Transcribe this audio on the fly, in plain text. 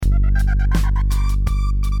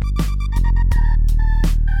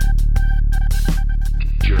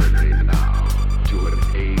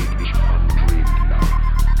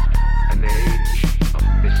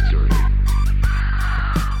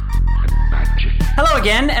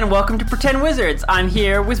again, and welcome to Pretend Wizards. I'm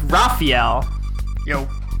here with Raphael. Yo.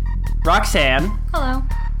 Roxanne. Hello.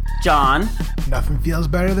 John. Nothing feels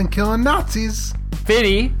better than killing Nazis.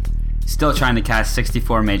 Vinny. Still trying to cast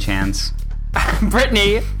 64 mage hands.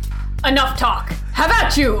 Brittany. Enough talk. How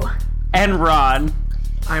about you? And Ron.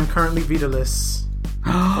 I'm currently Vitaless.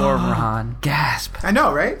 Or Ron. Gasp. I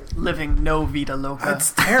know, right? Living no vida loca.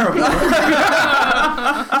 That's terrible.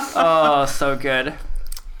 Oh, so good.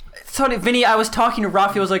 Sorry, Vinny, I was talking to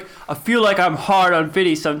Rafi. I was like, I feel like I'm hard on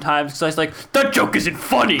Vinny sometimes because I was like, that joke isn't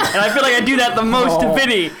funny. And I feel like I do that the most to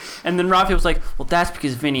Vinny. And then Rafi was like, well, that's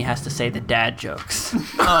because Vinny has to say the dad jokes.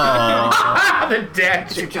 The dad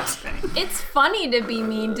joke. It's funny to be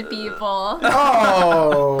mean to people.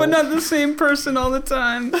 Oh. But not the same person all the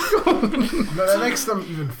time. But that makes them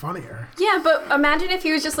even funnier. Yeah, but imagine if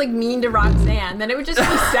he was just like mean to Roxanne. Then it would just be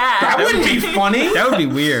sad. That wouldn't be funny. That would be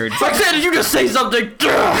weird. Roxanne, did you just say something?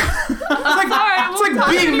 It's like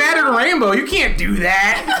being mad at a rainbow. You can't do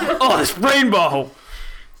that. Oh, this rainbow.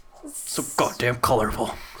 So goddamn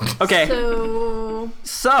colorful. Okay,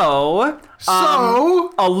 so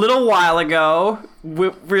a little while ago,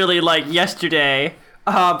 really like yesterday,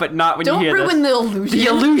 but not when Don't you hear ruin this. the illusion. The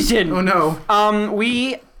illusion. Oh no.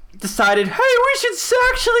 We decided, hey, we should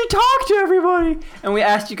actually talk to everybody. And we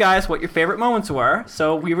asked you guys what your favorite moments were.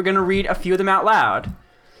 So we were going to read a few of them out loud.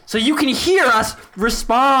 So you can hear us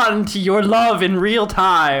respond to your love in real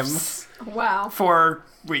time. Wow. For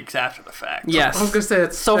weeks after the fact. Yes. I was gonna say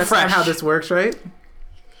that's fresh. not how this works, right?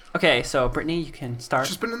 Okay, so Brittany, you can start. It's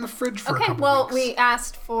just been in the fridge for a Okay, couple well, weeks. we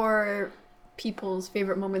asked for people's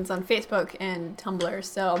favorite moments on Facebook and Tumblr.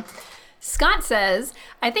 So Scott says,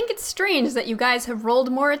 I think it's strange that you guys have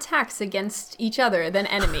rolled more attacks against each other than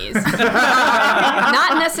enemies.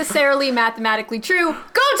 Not necessarily mathematically true.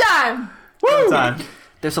 Go time! Woo!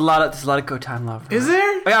 There's a lot of Go Time love. Is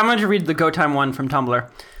there? Okay, I'm going to read the Go Time one from Tumblr.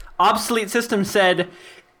 Obsolete System said,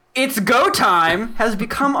 "It's go time has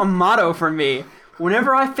become a motto for me.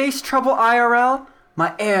 Whenever I face trouble IRL,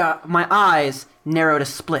 my eyes narrow to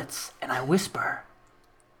splits, and I whisper,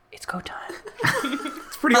 it's go time."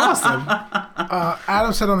 It's pretty awesome.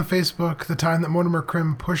 Adam said on the Facebook the time that Mortimer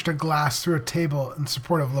Krim pushed a glass through a table in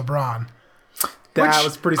support of LeBron. That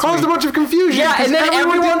was pretty Caused sweet. a bunch of confusion. Yeah, and then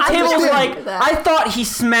everyone didn't table was understand. like, that. I thought he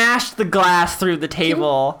smashed the glass through the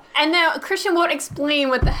table. And now Christian won't explain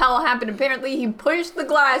what the hell happened. Apparently, he pushed the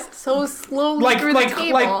glass so slowly through the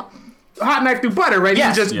table. Hot knife through butter, right?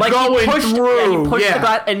 Yes, You just like going he pushed, through. he pushed the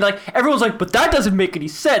glass, and like everyone's like, but that doesn't make any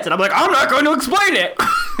sense. And I'm like, I'm not going to explain it.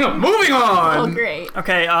 Moving on. Oh, great.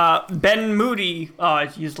 Okay, Ben Moody. Oh, I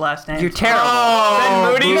used last name. You're terrible.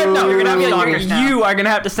 Oh, Ben Moody, no, you're gonna have to, Bloggers now. you are gonna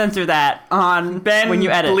have to censor that on Ben when you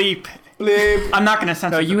edit. Bleep. Bleep. I'm not gonna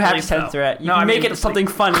censor. No, you the have bleep, to censor though. it. You No, can I make mean it something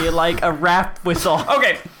funny, like a rap whistle.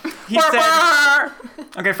 Okay. He said.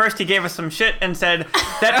 Okay, first he gave us some shit and said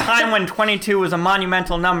that time when 22 was a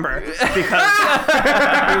monumental number because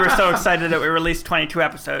we were so excited that we released 22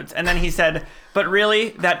 episodes. And then he said, but really,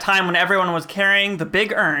 that time when everyone was carrying the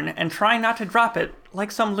big urn and trying not to drop it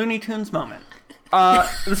like some Looney Tunes moment.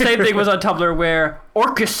 The same thing was on Tumblr where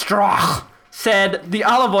Orchestra said the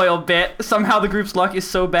olive oil bit, somehow the group's luck is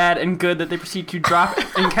so bad and good that they proceed to drop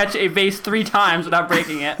and catch a vase 3 times without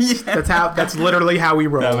breaking it. That's literally how we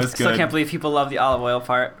roll. That was Still good. can't believe people love the olive oil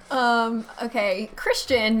part. Okay,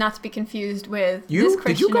 Christian, not to be confused with You? this Did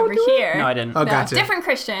Christian you go over do it? here. No, I didn't. Oh, gotcha. Different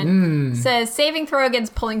Christian says saving throw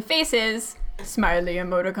against pulling faces, smiley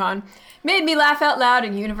emoticon, made me laugh out loud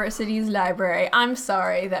in university's library. I'm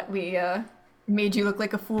sorry that we made you look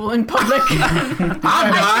like a fool in public.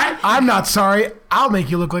 I'm not sorry. I'll make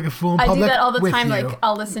you look like a fool in I public. do that all the with time. you. Like,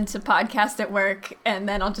 I'll listen to podcasts at work, and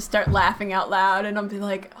then I'll just start laughing out loud, and I'll be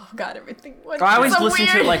like, "Oh God, everything went I always so listen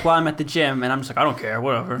to weird." it like while I'm at the gym, and I'm just like, I don't care,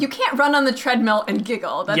 whatever. You can't run on the treadmill and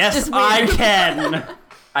giggle. That's Yes, just weird. I can.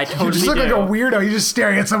 I you totally just look do. like a weirdo. You're just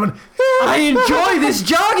staring at someone. I enjoy this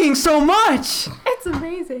jogging so much. It's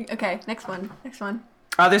amazing. Okay, next one.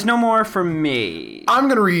 There's no more from me. I'm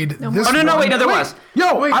gonna read this. Oh, no, one. wait, no, there was.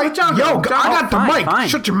 Yo, Wait, I good job, got John. the fine, mic. fine.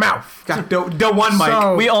 Shut your mouth. Got the one mic.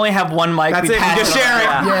 So- We only have one mic. That's we it. passed Just it share it.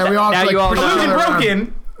 on. Yeah, we all Now have to, you all know. Illusion share it around.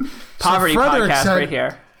 broken. Poverty Frederick podcast said- right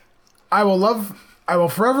here. I will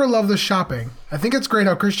forever love the shopping. I think it's great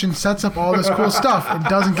how Christian sets up all this cool stuff and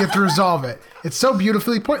doesn't get to resolve it. It's so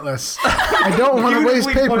beautifully pointless. I don't want to waste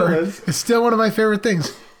Beautifully paper. pointless. It's still one of my favorite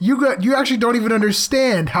things. You actually don't even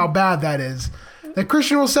understand how bad that is. That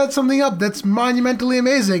Christian will set something up that's monumentally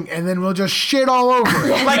amazing, and then we'll just shit all over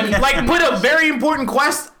it. like put a very important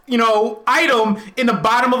quest, item in the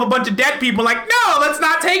bottom of a bunch of dead people. Like, no, let's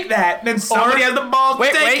not take that. Then somebody has the balls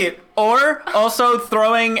to take it. Or also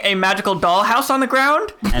throwing a magical dollhouse on the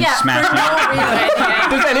ground. And Yeah, smash for me. no reason.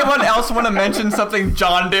 Does anyone else want to mention something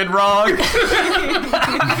John did wrong?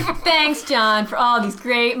 Thanks, John, for all these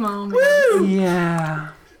great moments. Yeah.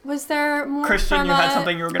 Was there more Christian, from, you had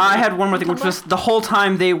something you were going to I had one more thing, which was the whole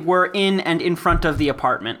time they were in and in front of the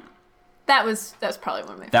apartment. That was probably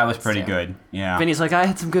one of my That was favorites, pretty too. good. Yeah. Vinny's like, I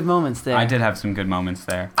had some good moments there. I did have some good moments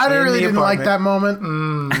there. I In really the didn't like apartment. that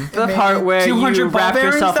moment. The part where you 200 ball wrap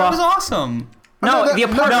bearings? yourself That up. was awesome. No, that- the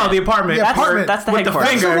apartment. No, the apartment. The apartment. That's the With the headquarters.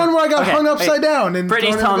 That's the finger. one where I got Okay, hung wait. upside down and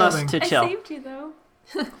Brittany's thrown in the telling us building. to I chill. saved you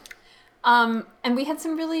though. And we had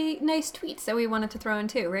some really nice tweets that we wanted to throw in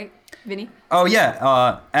too, right, Vinny? Oh,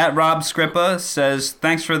 yeah. At Rob Scrippa says,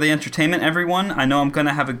 thanks for the entertainment, everyone. I know I'm going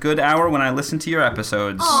to have a good hour when I listen to your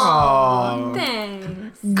episodes. Oh,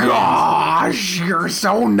 Thanks. gosh, you're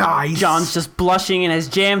so nice. John's just blushing and has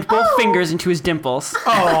jammed both fingers into his dimples.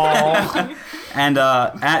 Oh, And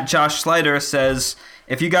at Josh Slider says,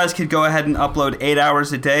 if you guys could go ahead and upload 8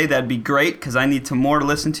 hours a day, that'd be great, because I need more to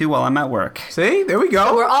listen to while I'm at work. see, there we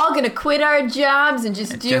go. We're all gonna quit our jobs and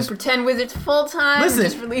just do just- Pretend Wizards full time. Listen,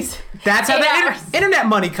 just release. That's how 8 the hours. internet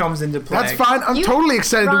money comes into play. That's fine. I'm You totally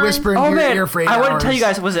excited to run- whisper into Oh your man, ear for 8 I hours. want to tell you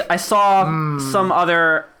guys, I saw some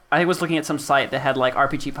other, I was looking at some site that had like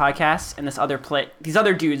RPG podcasts, and these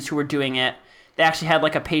other dudes who were doing it, they actually had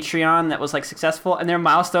like a Patreon that was like successful, and their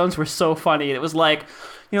milestones were so funny. It was like,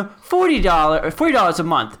 $40 a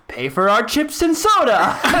month, pay for our chips and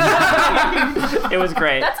soda. It was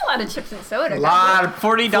great. That's a lot of chips and soda. a lot of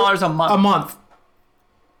 $40 a month. a month.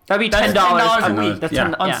 That'd be That's $10 $10 a a week. week. That's Yeah.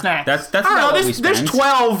 10 on yeah. snacks. That's I about don't know. what we There's spend.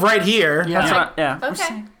 12 right here. Yeah. That's what, yeah.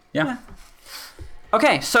 Okay. Yeah.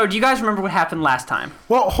 Okay, so do you guys remember what happened last time?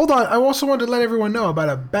 Well, hold on. I also wanted to let everyone know about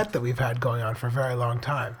a bet that we've had going on for a very long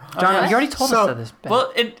time. John, Okay. you already told So- us of this. Bet. Well,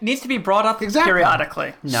 it needs to be brought up Exactly.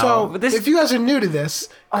 periodically. no, so, but this if you guys are new to this,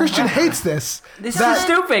 Christian hates this. this that- is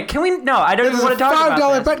stupid. Can we? No, I don't There's even a want to talk $5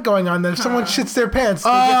 about this. bet going on that if someone shits their pants, they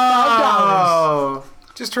get $5. Oh.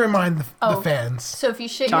 Just to remind the Oh. fans. So if you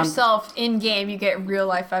shit John- yourself in game, you get real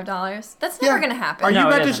life $5. That's never Yeah. gonna happen. Are you No,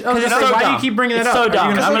 about it to? isn't. I was 'Cause gonna it's say, so why do you dumb. keep bringing it It's up? so Are you dumb.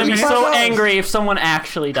 gonna I'm say gonna be it's so $5? angry if someone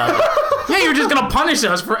actually does it. Yeah, you're just gonna punish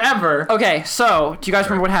us forever. Okay, so do you guys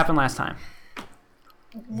remember what happened last time?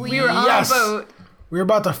 We were on Yes. a boat. We were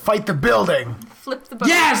about to fight the building. Flip the boat.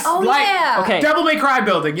 Yes, Oh like- yeah. Okay. Devil May Cry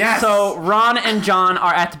building. Yes. So Ron and John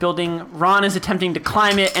are at the building. Ron is attempting to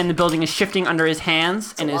climb it, and the building is shifting under his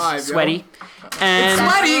hands and alive, is yo. sweaty. And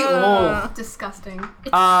sweaty. Oh. Disgusting.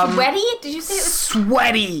 It's sweaty? Did you say it was?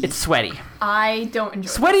 Sweaty. it's sweaty. I don't enjoy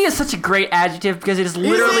it. Sweaty is such a great adjective because it is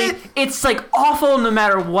literally, it? it's like awful no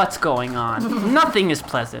matter what's going on. Nothing is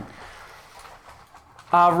pleasant.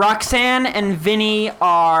 Roxanne and Vinny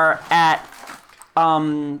are at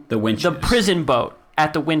The winches. the prison boat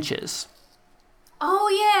at the winches. Oh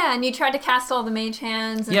yeah, and you tried to cast all the mage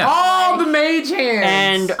hands. And Yeah. All the mage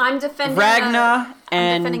hands. And I'm defending. Ragna I'm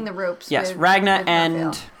and defending the ropes. yes, with- Ragna with and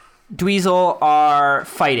Raphael. Dweezil are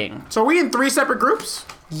fighting. So are we in 3 separate groups?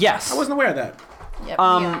 Yes. I wasn't aware of that. Yep, we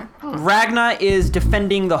are. Ragna is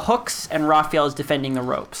defending the hooks and Raphael is defending the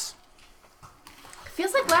ropes.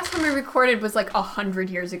 Feels like last time we recorded was like 100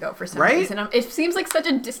 years ago for some Right? reason. It seems like such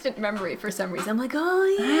a distant memory for some reason. I'm like,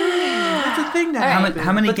 oh yeah. That's a thing that All right.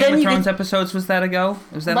 How many But Game then of you Thrones could- episodes was that ago?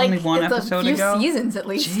 Was that Like only one it's episode a few ago? seasons at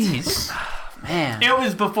least. Jeez. Man. It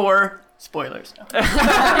was before spoilers.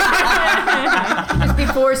 Just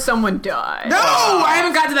before someone died. No, I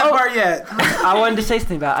haven't got to that part yet. I wanted to say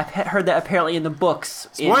something about it. I've heard that apparently in the books.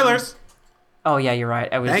 Spoilers. Oh yeah, you're right.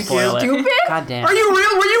 I would Thank spoil you. it. Stupid. God damn. Are you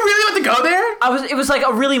real? Were you really about to go there? It was like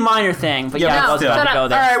a really minor thing, but yeah, No, I was about shut to go up.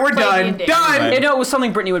 there. All right, we're Play done. D&D. Done. Right. You know, it was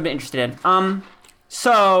something Brittany would have been interested in.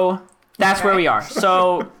 So that's where we are.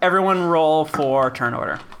 So everyone roll for turn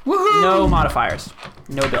order. Woohoo. No modifiers.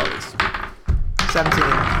 No abilities.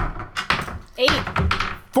 17. 8.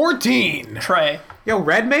 14. Trey. Yo,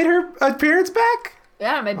 Red made her appearance back?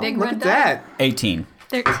 Yeah, my big Look red at die. that. 18.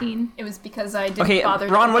 13. It was because I didn't Okay, bother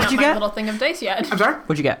Ron, to what count did you my get? little thing of dice yet. I'm sorry?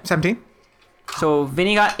 What'd you get? 17. So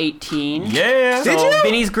Vinny got 18. Yeah. So Did you?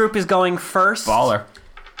 Vinny's group is going first. Baller.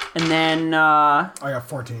 And then I got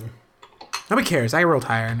 14. Nobody cares. I rolled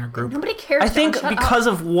higher in her group. Nobody cares. I think John, shut because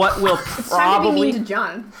up. of what will It's time to be mean probably to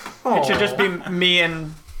John. It should just be me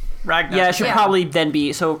and Ragnar. yeah, it should Yeah. probably then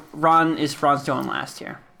be so Ron's going last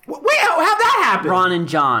here. Wait, how'd that happen? Ron and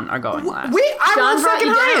John are going last. Wait, I'm John the brought second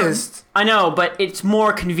you down. highest. I know, but it's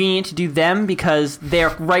more convenient to do them because they're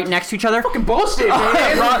right next to each other. Fucking bullshit,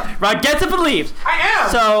 man. Ron gets up and leaves. I am.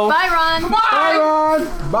 So Bye, Ron. Bye,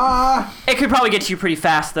 Ron. Bye. it could probably get you pretty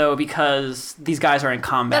fast though because these guys are in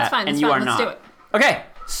combat That's fine. and That's you fine. are Let's not. do it. Okay,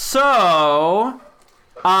 so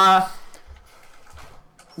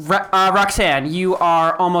Roxanne, you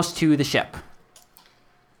are almost to the ship.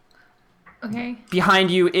 Okay. Behind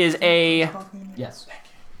you is a... Yes.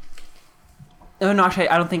 Oh, no, actually,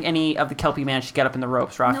 I don't think any of the Kelpie managed to get up in the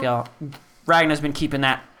ropes, Raphael. Ragnar's been keeping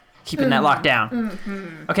that locked down.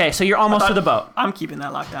 Okay, so you're almost to the boat. I'm keeping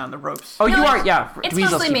that locked down, the ropes. Oh, No, you are, it's- yeah. It's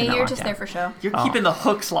Dweezil's mostly keeping me. that You're locked just down. there for show. You're Oh. keeping the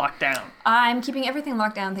hooks locked down. I'm keeping everything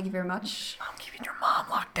locked down. Thank you very much. I'm keeping your mom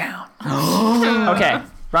locked down. Okay,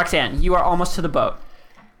 Roxanne, you are almost to the boat.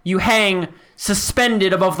 You hang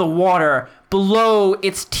suspended above the water. Below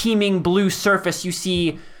its teeming blue surface, you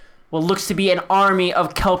see what looks to be an army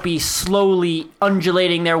of Kelpie slowly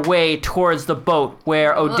undulating their way towards the boat,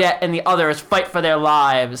 where Odette and the others fight for their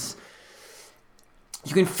lives.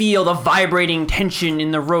 You can feel the vibrating tension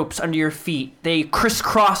in the ropes under your feet. They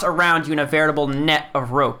crisscross around you in a veritable net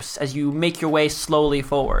of ropes as you make your way slowly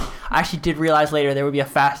forward. I actually did realize later there would be a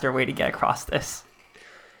faster way to get across this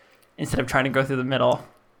instead of trying to go through the middle.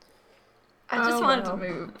 I just wanted to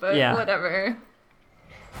move, but Yeah. whatever.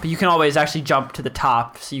 But you can always actually jump to the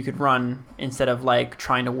top so you could run instead of like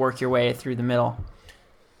trying to work your way through the middle.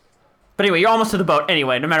 But anyway, you're almost to the boat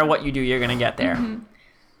anyway. No matter what you do, you're going to get there.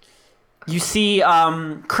 You see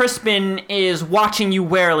Crispin is watching you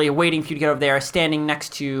warily, waiting for you to get over there, standing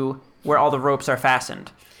next to where all the ropes are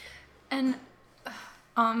fastened. And,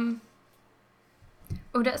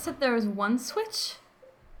 Odette said there was one switch?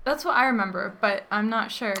 That's what I remember, but I'm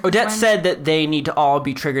not sure. 'cause Odette when- said that they need to all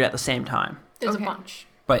be triggered at the same time. There's Okay. a bunch.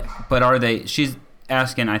 But are they? She's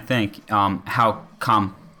asking, I think, how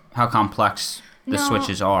complex the No.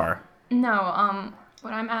 switches are. No,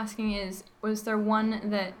 what I'm asking is, was there one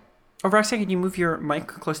that Oh, Roxanne, can you move your mic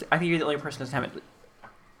close? I think you're the only person who doesn't have it.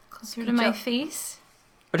 closer to my face?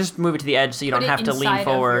 Or just move it to the edge so you Put don't it have to inside lean of your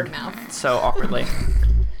forward mouth. so awkwardly.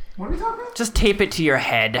 What are we talking about? Just tape it to your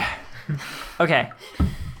head. Okay.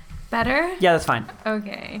 Better? Yeah, that's fine.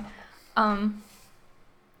 Okay.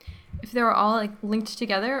 If they were all like linked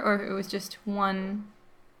together, or if it was just one.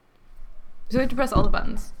 So we have to press all the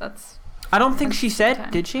buttons. That's. I don't think she said, Okay.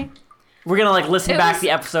 did she? We're gonna like listen It back was-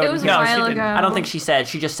 the episode. It was a and- No, she while didn't. ago. I don't think she said.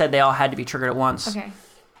 She just said they all had to be triggered at once. Okay.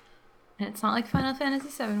 And it's not like Final Fantasy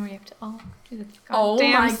VII where you have to all do the Oh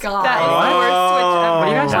goddamn my God. That is the worst switch ever. What are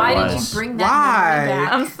you guys Why That did was- you bring that Why? memory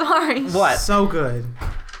back? I'm sorry. What? So good.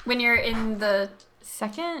 When you're in the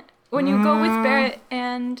Second? When you go with Barrett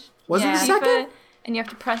and Was it Yeah. the second? Tifa, and you have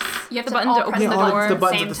to press you have the to button all to press open the the oh, door. it's the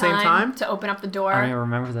buttons at the same time? to open up the door. I don't even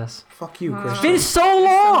remember this. Fuck you, It's Christian. been so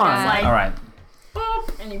long! bad. Like, All right.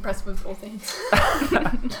 boop, and you press with both hands.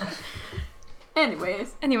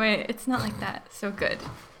 Anyways, Anyway, it's not like that. So good.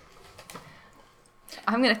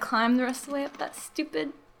 I'm gonna climb the rest of the way up that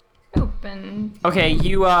stupid rope and Okay,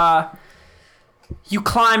 you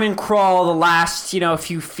climb and crawl the last,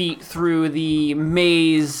 few feet through the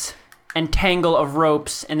maze and tangle of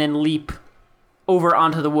ropes and then leap over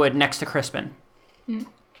onto the wood next to Crispin.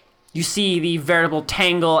 You see the veritable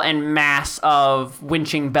tangle and mass of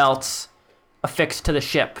winching belts affixed to the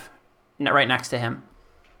ship right next to him.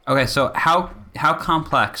 Okay, so how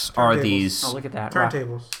complex are Turntables. these? Oh, look at that.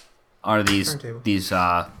 Turntables. Are these Turntable.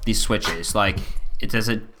 these switches? Like, does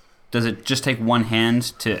it just take one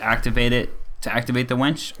hand to activate it to activate the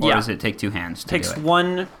winch, or Yeah. does it take two hands to Takes do it?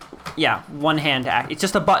 one hand to act. It's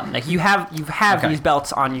just a button. Like you have Okay. these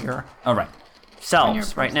belts on your All right.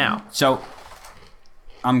 selves right now. So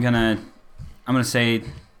I'm gonna say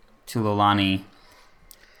to Lilani,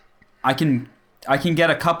 I can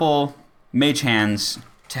get a couple mage hands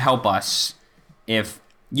to help us. If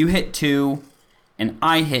you hit 2 and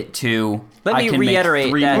I hit 2, Let I me can make reiterate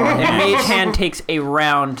 3 that more a hands. mage hand takes a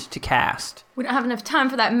round to cast. we don't have enough time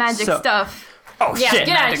for that magic So- stuff. Oh Yeah, shit!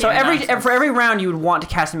 get out of So here. for every round you would want to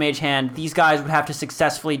cast a mage hand, these guys would have to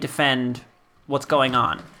successfully defend what's going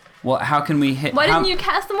on. Well, how can we hit? Why how- didn't you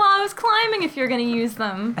cast them while I was climbing if you're gonna use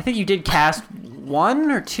them? I think you did cast 1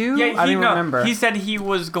 or 2. Yeah, I don't even remember. He said he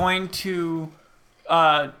was going to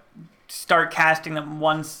start casting them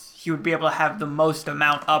once he would be able to have the most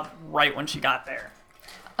amount up right when she got there.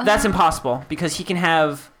 That's impossible because he can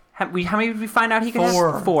have. How many did we find out he can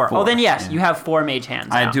Four. have? 4. Oh, Four, then yes, yeah. you have 4 mage hands.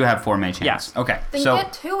 I now. do have 4 mage hands. Yes. Okay. then so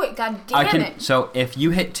get to it. God I damn can. it. So if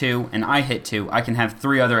you hit 2 and I hit 2, I can have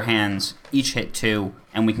 3 other hands each hit 2,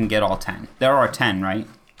 and we can get all 10. There are 10, right?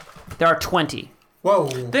 There are 20. Whoa.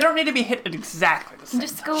 They don't need to be hit at exactly the same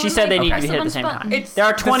Just go. She and, said they like, need to press be a hit at the bunch same of time. buttons. It's There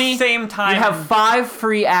are 20. the same time. You have 5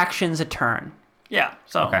 free actions a turn. Yeah,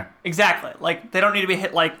 so Okay. exactly. Like they don't need to be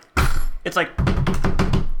hit like it's like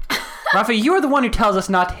Rafa, you are the one who tells us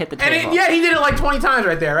not to hit the And table. he did it like 20 times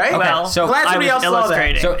right there, right? Well, so glad I somebody was else saw that.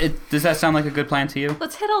 illustrating. So does that sound like a good plan to you?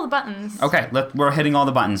 Let's hit all the buttons. Okay, we're hitting all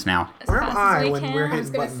the buttons now. As Where am fast I as we when can. we're I was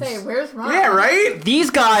hitting gonna buttons? say, where's Ron? Yeah, right? These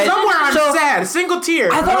guys. Somewhere I'm so, sad. Single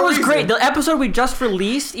tier. I for thought no it was reason. great. The episode we just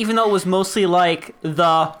released, even though it was mostly like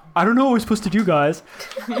the I don't know what we're supposed to do, guys.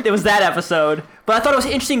 It was that episode, but I thought it was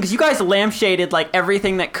interesting because you guys lampshaded like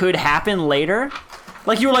everything that could happen later.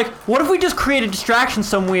 Like you were like, what if we just create a distraction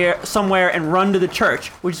somewhere, and run to the church,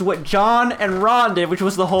 which is what John and Ron did, which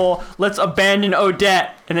was the whole let's abandon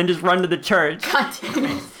Odette and then just run to the church. God damn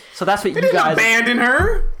it. So that's what They you didn't guys. abandon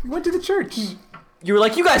her. Went to the church. You were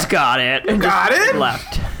like, you guys got it, and Got just it?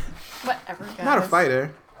 left. Whatever, guys. Not a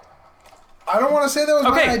fighter. I don't want to say that was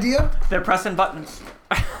Okay. my idea. They're pressing buttons.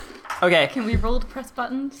 Okay, Can we roll to press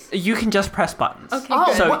buttons? you can just press buttons. Okay, Oh,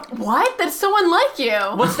 good. So- what? That's so unlike you.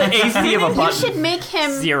 What's the AC of a You button? should make him.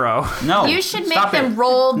 0. No. You should make stop them it.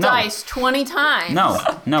 roll No. dice 20 times. No,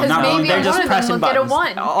 Because not maybe rolling They're one just of them pressing will get a buttons.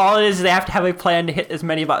 1. All it is they have to have a plan to hit as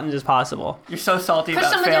many buttons as possible. You're so salty Push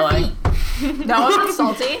them about with your failing. feet. No, I'm not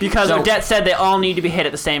salty. Because So- Odette said they all need to be hit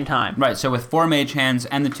at the same time. Right, so with 4 mage hands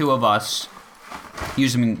and the 2 of us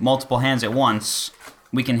using multiple hands at once,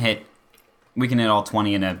 we can hit all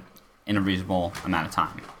 20 in a reasonable amount of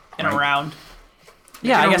time. In a round.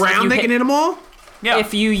 Yeah, I In a guess if round you, they hit, can hit them all? Yeah.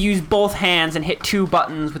 if you use both hands and hit 2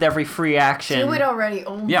 buttons with every free action. Do it already.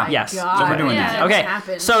 Oh my Yeah. Yes. god. So we're doing that. That Okay,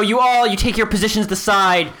 happened. so you take your positions to the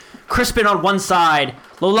side, Crispin on one side,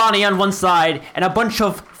 Lolani on one side, and a bunch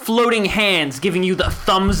of floating hands giving you the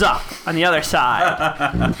thumbs up on the other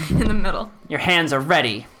side. In the middle. Your hands are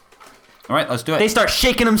ready. All right, let's do it. They start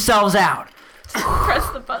shaking themselves out. Press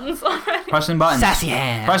the buttons already. Pressing buttons. Sassy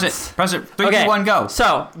hands. Press it. Press it. 3, Okay. 2, 1, go.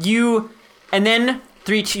 So and then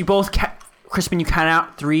 3, 2, you both, Crispin, you count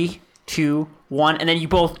out 3, 2, 1, and then you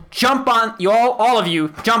both jump on. All of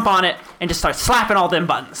you jump on it and just start slapping all them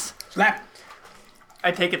buttons. Slap.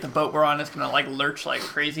 I take it the boat we're on is gonna like lurch like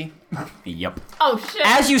crazy. Yep. Oh shit.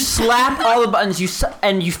 As you slap all the buttons, you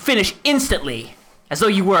finish instantly, as though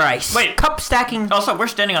you were a Wait. cup stacking. Also, we're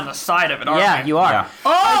standing on the side of it, aren't Yeah, we? you are. Yeah.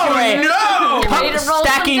 Oh, Anyway. no! Get ready to roll some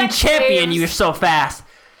Stacking dex champion, saves. you're so fast.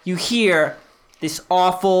 You hear this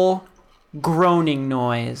awful groaning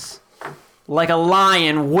noise, like a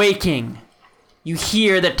lion waking. You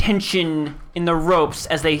hear the tension in the ropes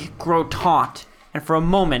as they grow taut, and for a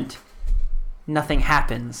moment, nothing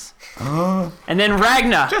happens. And then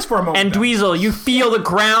Ragna Just for a moment, and though. Dweezil, you feel the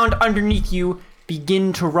ground underneath you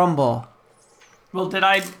begin to rumble. Well, did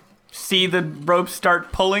I see the rope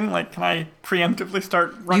start pulling? Like, can I preemptively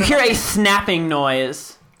start running? You hear a snapping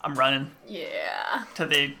noise. I'm running Yeah. to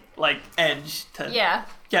the like edge to Yeah.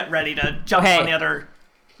 get ready to jump Okay. on the other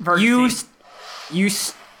vertex. You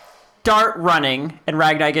start running, and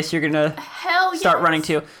Ragna, I guess you're gonna Hell yeah. start running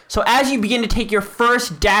too. So as you begin to take your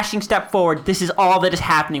first dashing step forward, this is all that is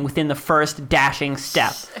happening within the first dashing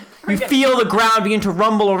step. You feel the ground begin to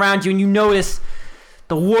rumble around you, and you notice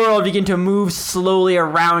the world begin to move slowly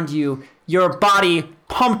around you. Your body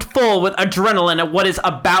pumped full with adrenaline at what is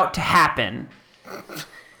about to happen.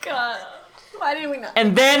 God. Why did we not?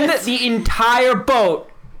 And then the entire boat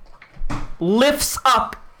lifts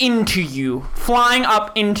up into you, flying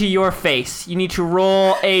up into your face. You need to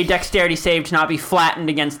roll a dexterity save to not be flattened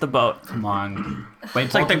against the boat. Come on. Wait,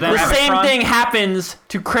 it's like the The Gravitron. same thing happens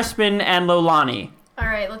to Crispin and Lolani. All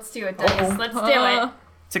right, let's do it, dice. Let's do it.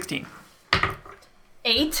 16.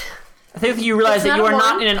 8. I think you realize It's that you not are a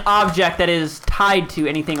not one. in an object that is tied to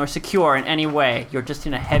anything or secure in any way. You're just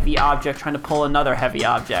in a heavy object trying to pull another heavy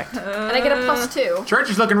object. And I get a +2. Church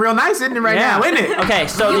is looking real nice, isn't it, right now, isn't it? Okay,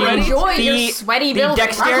 so You the, enjoy the, your sweaty the building.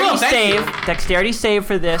 dexterity Well, thank you. dexterity save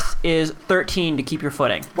for this is 13 to keep your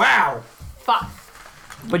footing. Wow. Fuck.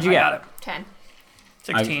 What'd you I get? got it. 10.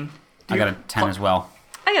 16. I got a 10 as well.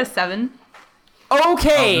 I got a 7.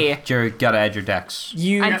 Okay. Jerry, gotta add your decks.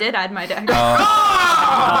 You I did add my deck.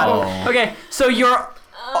 Oh. Okay, so you're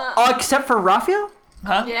except for Raphael?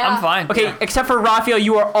 Huh? Yeah. I'm fine. Okay, Yeah. except for Raphael,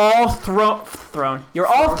 you are all thrown. You're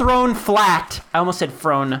all thrown flat. I almost said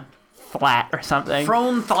thrown flat or something.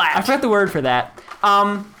 Thrown I flat. forgot the word for that.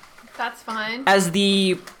 That's fine. As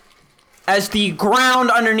the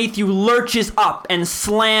ground underneath you lurches up and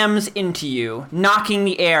slams into you, knocking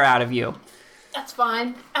the air out of you. That's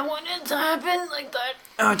fine. I want it to happen like that.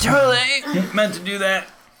 Oh, totally. Meant to do that.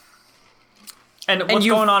 And what's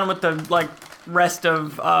you- going on with the like rest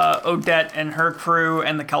of Odette and her crew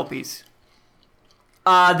and the Kelpies?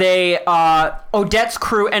 Odette's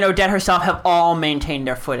crew and Odette herself have all maintained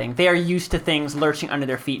their footing. They are used to things lurching under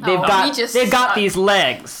their feet. They've Oh, we got just suck. these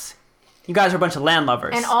legs. You guys are a bunch of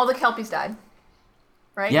landlubbers. And all the Kelpies died.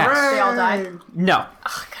 right? Yes. They all died. No.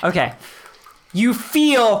 Okay. You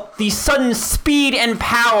feel the sudden speed and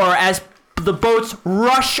power as the boats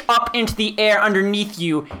rush up into the air underneath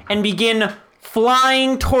you and begin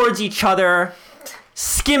flying towards each other,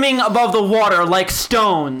 skimming above the water like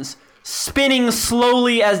stones, spinning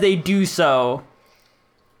slowly as they do so.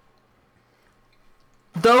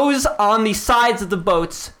 Those on the sides of the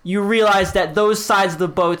boats, you realize that those sides of the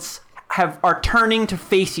boats are turning to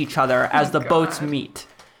face each other as the boats meet.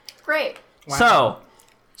 Great. So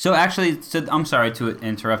actually, I'm sorry to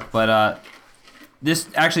interrupt, but this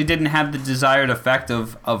actually didn't have the desired effect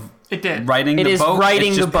of It did. righting It the is boat. righting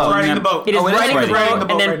It's the just boat. pulling Righting them- the boat. It is Oh, it is righting the righting. Righting the boat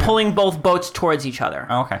boat and then right now. pulling both boats towards each other.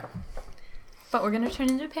 Oh, okay. But we're gonna turn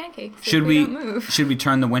into pancakes. if Should don't move. should we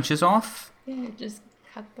turn the winches off? Yeah, just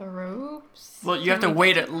cut the ropes. Well, you have to Can we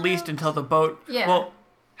wait get at the least ropes? until the boat. Yeah.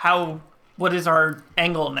 Well, what is our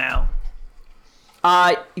angle now?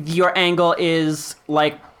 Your angle is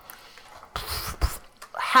like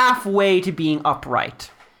halfway to being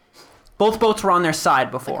upright. Both boats were on their side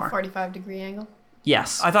Like before. a 45-degree angle.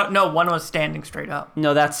 Yes. I thought one was standing straight up.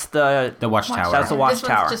 No, that's the Watchtower. that's the This one's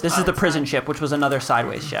watchtower. just This is on the its prison side. ship, which was another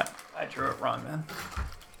sideways ship. I drew it wrong then.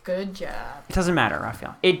 Good job. It doesn't matter,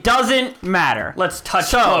 Raphael. It doesn't matter. Let's touch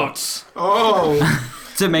So- boats. Oh,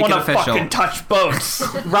 to make it Wanna official. fucking touch boats.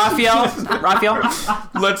 Raphael,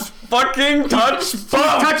 Let's fucking touch boats.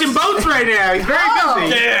 touching boats right now. He's very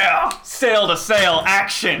busy. Yeah. Sail to sail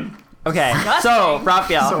action. okay. So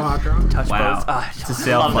Raphael, So hot, girl. touch Wow. boats. Ah, It's a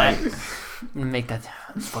sail love fight. that. Make that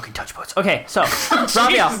fucking touch boats. Okay, so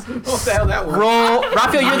Raphael, What the hell that was? roll.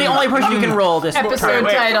 Raphael, you're the only person who can roll this. Episode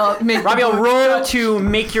wait. title. Make the Raphael, boat roll touch. to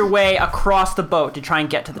make your way across the boat to try and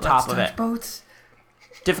get to the top of it. Boats.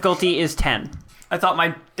 Difficulty is 10. I thought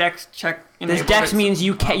my dex check. This enabled dex it. means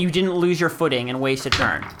you didn't lose your footing and waste a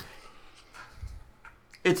turn.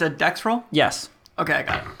 It's a dex roll. Yes. Okay, I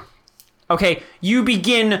got it. Okay, you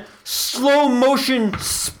begin slow motion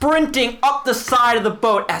sprinting up the side of the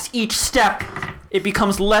boat as each step it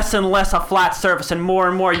becomes less and less a flat surface and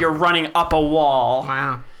more you're running up a wall.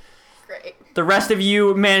 Wow. Great. The rest of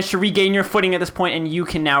you manage to regain your footing at this point and you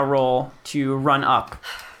can now roll to run up.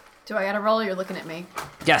 Do I gotta roll? You're looking at me.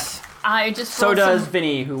 Yes. I just So rolled does some,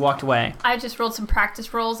 Vinny, who walked away. I just rolled some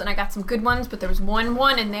practice rolls and I got some good ones, but there was one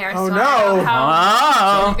in there. Oh, so I don't no. know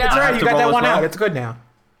how Oh. to go. That's right. have You to got roll that as one well? out. It's good now.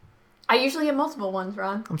 I usually have multiple ones,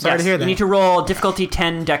 Ron. I'm sorry Yes, to hear that. you need to roll difficulty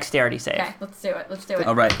 10 dexterity save. Okay, let's do it. Let's do it.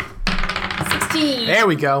 All right. 16. There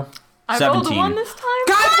we go. I rolled a 17. 1 this time.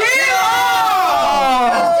 God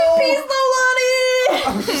Peace,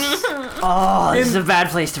 Oh, this is a bad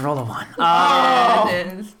place to roll a 1. It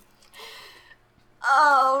is.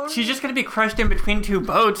 Oh, She's just gonna be crushed in between two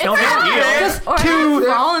boats. No big not. deal. Just Or two.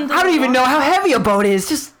 fall into I don't the even water. know how heavy a boat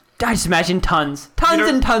is. I just imagine tons don't-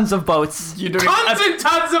 and tons of boats. You don't Tons at, and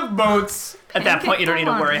tons of boats. at that point, you don't need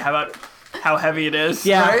to worry about how heavy it is.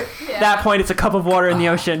 Yeah. Right? Yeah. That point, it's a cup of water in the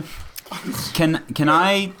ocean. Can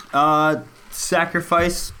I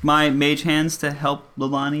sacrifice my mage hands to help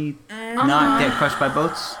Lilani not get crushed by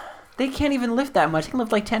boats? They can't even lift that much. They can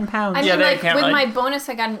lift like 10 pounds. I Yeah, mean, they like can't with really- my bonus,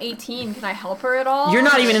 I got an 18. Can I help her at all? You're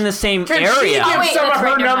not even in the same Can she area. give wait, some of that's her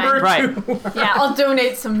right, never number mind. to... Yeah, I'll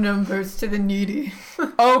donate some numbers to the needy.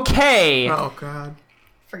 Okay. Oh, God.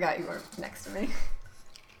 Forgot you weren't next to me.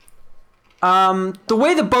 The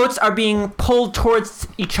way the boats are being pulled towards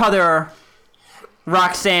each other,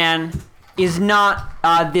 Roxanne, is not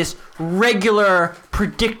this regular,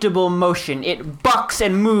 predictable motion. It bucks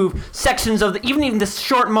and moves. Sections of even in this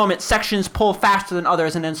short moment, sections pull faster than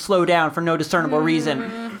others and then slow down for no discernible reason.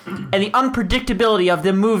 And the unpredictability of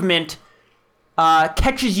the movement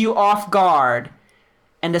catches you off guard,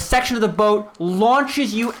 and a section of the boat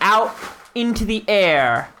launches you out into the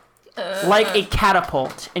air like a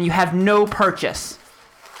catapult, and you have no purchase.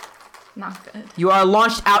 Not good. You are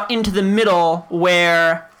launched out into the middle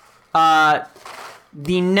where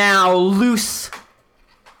the now loose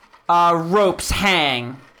ropes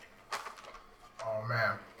hang. Oh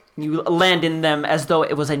man. You land in them as though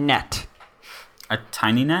it was a net. A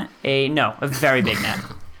tiny net? A very big net.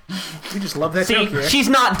 We just love that See, joke here. she's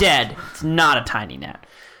not dead. It's not a tiny net.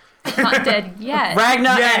 Not dead yet.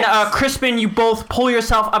 Ragna Yes. and Crispin, you both pull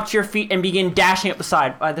yourself up to your feet and begin dashing up the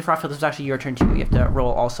side. The Rockfield, this is actually your turn too. You have to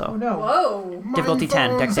roll also. No. Whoa. Difficulty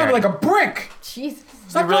 10, It's dexterity. like a brick. Jesus.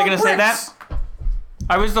 You really gonna say that?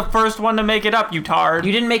 I was the first one to make it up, you tard.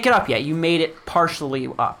 You didn't make it up yet. You made it partially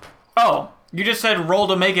up. Oh, you just said roll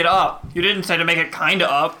to make it up. You didn't say to make it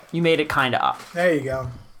kinda up. You made it kind of up. There you go.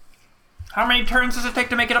 How many turns does it take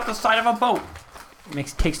to make it up the side of a boat?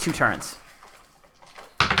 Takes 2 turns.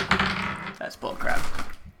 That's bullcrap.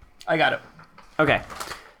 I got it. Okay.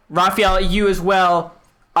 Raphael, you as well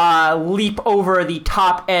leap over the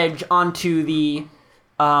top edge onto the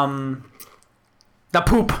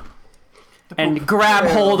poop and grab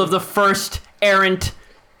hold of the first errant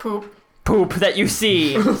poop that you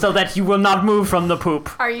see, so that you will not move from the poop.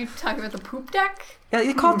 Are you talking about the poop deck? Yeah,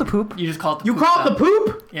 you call it the poop. You just call it the You poop call it deck. the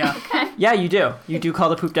poop? Yeah. Yeah, you do. You do call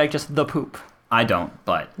the poop deck just the poop. I don't,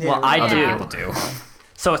 but Well, I other do. people do.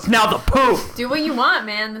 So it's now the poop. Do what you want,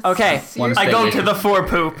 man. This Okay. is serious. I go to the fore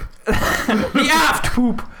poop. The aft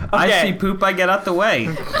poop. I Okay. see poop, I get out the way.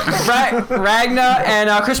 Ragna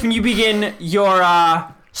and Crispin, you begin your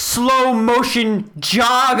slow motion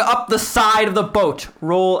jog up the side of the boat.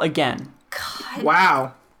 Roll again.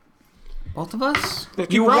 Wow. Both of us?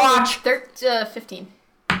 You watch. 15.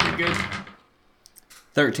 Good.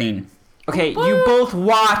 13. Okay, you both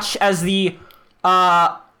watch as the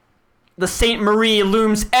Saint Marie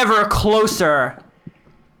looms ever closer.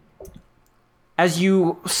 As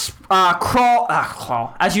you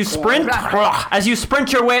as you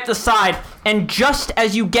sprint your way up the side, and just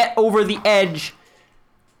as you get over the edge,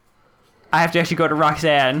 I have to actually go to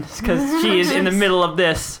Roxanne because she is in the middle of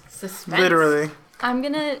this. Suspense. Literally. I'm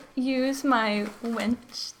gonna use my winch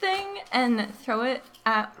thing and throw it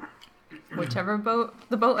at whichever boat,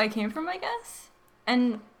 the boat I came from, I guess.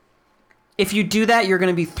 And If you do that, you're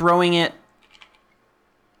going to be throwing it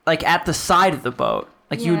like at the side of the boat.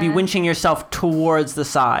 Like you would be Yeah. winching yourself towards the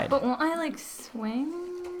side. but won't I like swing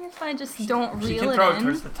if I just don't She reel can it throw it in,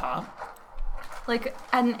 towards the top. like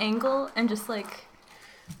at an angle and just like.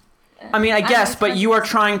 I mean, I guess, but you are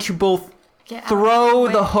trying to both Get out throw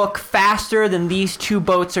of the way. hook faster than these two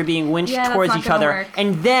boats are being winched Yeah, that's towards not each gonna other, work.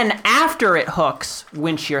 and then after it hooks,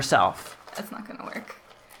 winch yourself. That's not gonna work.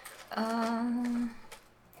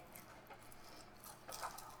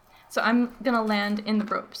 So I'm gonna land in the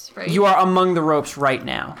ropes, right? You are among the ropes right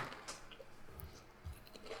now.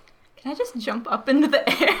 Can I just jump up into the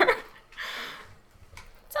air?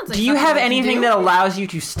 Sounds like Do you something have we can anything do. that allows you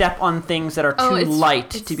to step on things that are Oh, too it's- light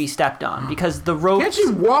it's- to be stepped on? Because the ropes, Can't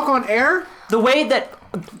you walk on air? the way that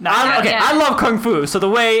okay, yet. I love kung fu. So the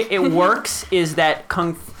way it works is that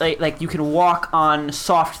like you can walk on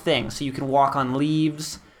soft things. So you can walk on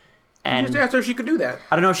leaves, and Just asked her if she could do that.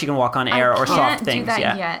 I don't know if she can walk on air or I soft can't do things that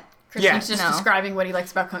yet. yet. Kristen's Yeah. just No. describing what he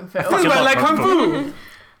likes about Kung Fu. This is why I like Kung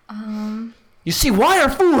Fu. You see, Wire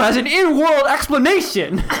Fu has an in-world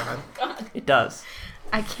explanation. It does.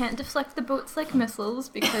 I can't deflect the boats like missiles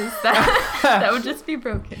because that would just be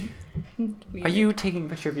broken. Are you taking a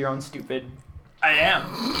picture of your own stupid? I am.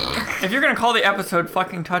 If you're gonna call the episode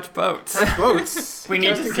 "Fucking Touch Boats," Boats. we need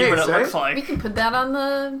Just to in see what case, it eh? looks We like. can put that on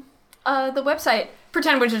the website.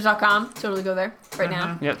 Pretendwitches.com. Totally go there right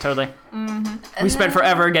now. Yeah, totally. We spent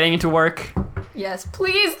forever getting into work. Yes,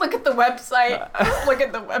 please look at the website. Look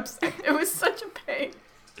at the website. It was such a pain.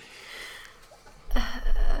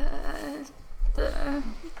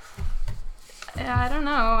 I don't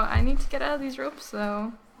know. I need to get out of these ropes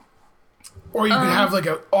though. Or you could have like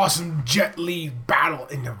an awesome Jet Li battle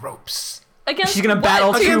in the ropes. Against She's gonna what?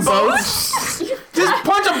 battle two Against boats. Just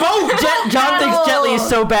punch a boat. John thinks Jet Li is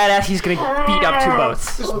so badass he's gonna beat up two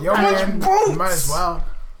boats. Yo, man, you might as well.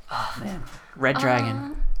 Oh man, Red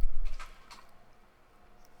Dragon.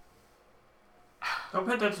 Don't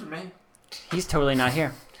pay attention to me. He's totally not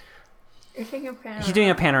here. You're taking a panorama. He's doing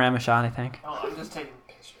a panorama shot, I think. Oh, I'm just taking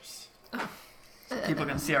pictures. People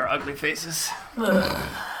can see our ugly faces.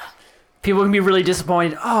 People can be really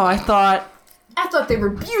disappointed. Oh, I thought they were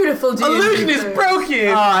beautiful, dude. Illusion is broken.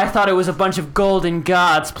 I thought it was a bunch of golden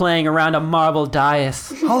gods playing around a marble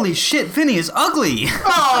dais. Holy shit, Vinny is ugly!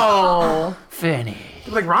 Oh. Finny.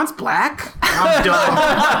 Like Ron's black. I'm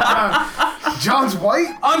done. John's white?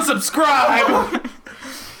 Unsubscribe.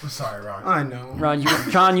 I'm sorry, Ron. I know.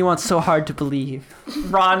 John, you want so hard to believe.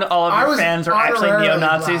 Ron, all of I your was fans are actually honorarily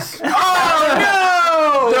neo-Nazis. black.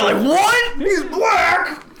 Oh no! They're like, what? He's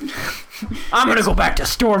black. I'm gonna go back to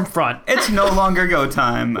Stormfront. It's no longer go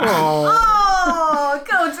time. Oh,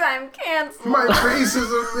 go time canceled. My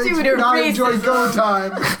racism makes Dude, me not racism. enjoy go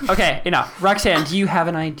time. Okay, enough. Roxanne, do you have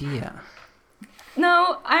an idea?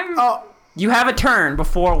 No, I'm. Oh, You have a turn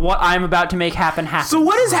before what I'm about to make happen happen. so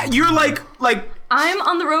what is that? You're like I'm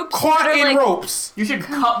on the ropes. caught that are, in like, ropes. You should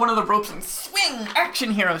cut one of the ropes and swing,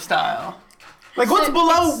 action hero style. Like what's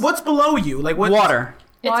below? What's below you? Like what? Water.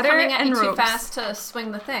 It's Water coming at and you too ropes. fast to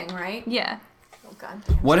swing the thing, right? Yeah. Oh god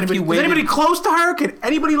damn. What if you Is waited? anybody close to her? Can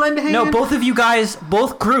anybody lend a hand? No, both of you guys,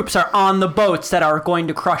 both groups are on the boats that are going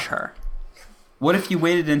to crush her. What if you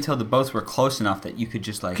waited until the boats were close enough that you could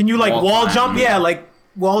just like? Can you like walk wall around? jump? Yeah, like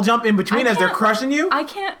wall jump in between I as they're can't- crushing you. I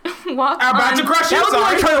can't walk. I'm about on- to crush you. That would be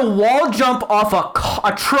like Sorry. trying to wall jump off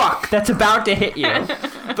a truck that's about to hit you.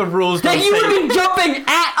 The rules That don't you say. would be jumping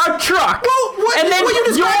at a truck. what- and then what you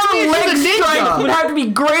described to me your is leg she's a ninja. strength would have to be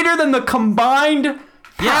greater than the combined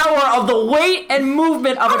power of the weight and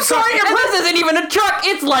movement of a truck. sorry, And this isn't even a truck.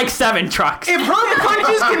 It's like 7 trucks. If her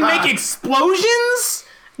punches can make explosions,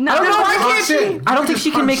 No, then why can't Punch she? it. I don't think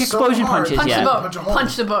she can make Punch so explosion hard. punches Punch yet. the boat. Punch a hole.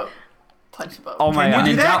 Punch the boat. Punch the boat. Oh my Can you god.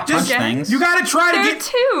 do In that? doubt, punch Just- things. You gotta try to there are get.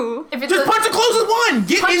 2. If it's Just punch the closest one.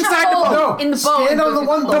 Get punch inside a the hole boat. No, in the boat. stand on the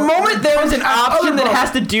one boat. The moment there is an Punch that option other that boat.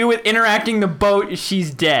 has to do with interacting the boat,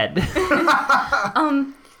 she's dead.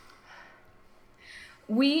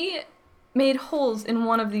 We made holes in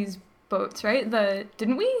one of these boats, right?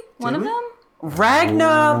 Didn't we? One of we? them?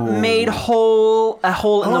 Ragna made a hole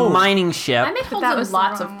in the mining ship. I made holes that in was the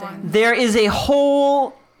lots of wrong things. one. There is a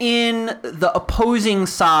hole in the opposing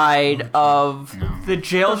side of The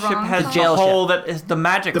jail The ship wrong has side. a Jail hole that is the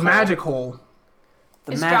magic The hole. magic hole.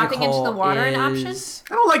 the Is magic dropping into hole the water an option? is-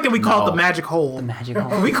 I don't like that we call it No. the magic hole. The magic Can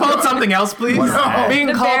hole. we call it something else, please? Being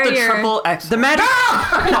The called the barrier. triple X. The magic.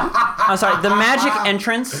 I'm sorry. The magic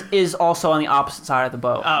entrance is also on the opposite side of the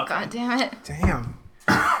boat. Oh, God damn it. Damn.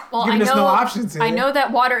 Well, Giving I us know. no options here. I know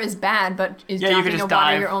that water is bad, but is Yeah, you dropping could in just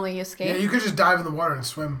water dive. your only escape? Yeah, you could just dive in the water and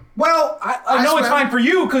swim. Well, I I know it's swam. fine for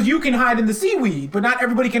you because you can hide in the seaweed, but not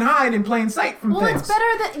everybody can hide in plain sight from well, things. it's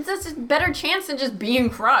better than that's a better chance than just being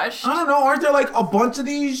crushed. I don't know. Aren't there like a bunch of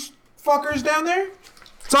these fuckers down there?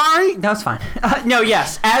 Sorry. That's fine. No,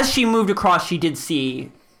 yes. As she moved across, she did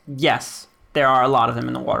see. Yes, there are a lot of them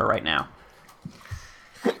in the water right now.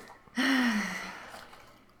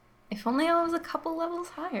 If only I was a couple levels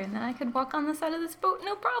higher, and then I could walk on the side of this boat,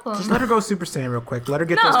 no problem. Just let her go Super Saiyan real quick. Let her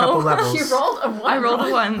get those No. couple levels. You rolled a 1. I rolled a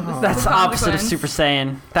 1. That's the opposite of Super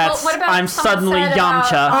Saiyan. That's what about I'm someone suddenly said about-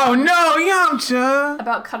 Yamcha. Oh no, Yamcha!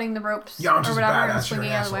 about cutting the ropes Yamcha's or whatever and badass, swinging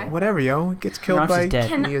you're an out of the way. asshole. Whatever, yo. Gets killed Yamcha's by dead.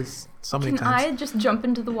 Can- Mia's so many Can times. I just jump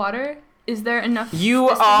into the water? Is there enough You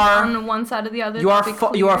distance are- on one side or the other? You are to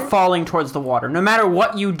be you are clear? falling towards the water. No matter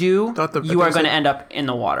what you do, Thought the- you are there's going to a- end up in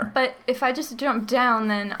the water. But if I just jump down,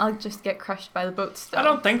 then I'll just get crushed by the boat still. I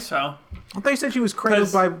don't think so. I thought you said she was cradled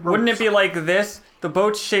Because by ropes. wouldn't it be like this? The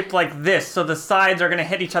boat's shaped like this, so the sides are gonna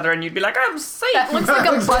hit each other, and you'd be like, "I'm safe. That looks like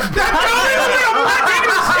a butt.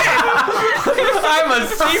 I'm a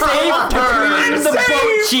safe Between the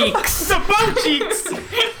boat cheeks. The boat cheeks.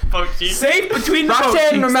 Boat cheeks. safe between the boat Roxanne,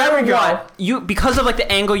 cheeks. no matter There we go. what, you because of like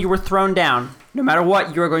the angle you were thrown down, no matter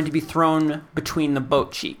what, you are going to be thrown between the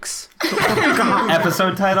boat cheeks.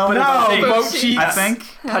 Episode title? No, Safe. boat cheeks. I think.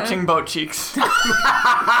 Touching boat cheeks.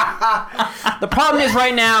 The problem is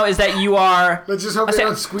right now is that you are. Let's just hope they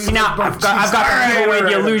don't squeeze See now, those boat I've got cheeks. to Alright, give away the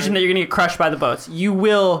alright, illusion that you're going to get crushed by the boats. You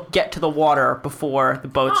will get to the water before the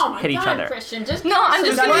boats Oh my hit each God, other. Christian, just No, I'm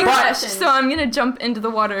just gonna getting But- crushed, so I'm gonna jump into the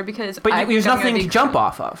water because But I there's think I'm nothing gonna to be jump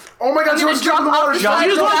crushed. off of. Oh my god, I'm you gonna want to jump in the drop water? off You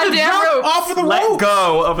the just want to goddamn jump ropes. off of the Let rope.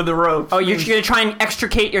 go over the rope. Oh, you're going to try and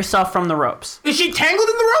extricate yourself from the ropes. Is she tangled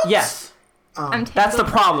in the ropes? Yes. I'm That's the tangled.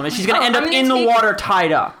 problem. Is she's going to Oh, end I'm up gonna in the take- water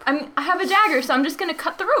tied up. I have a dagger, so I'm just gonna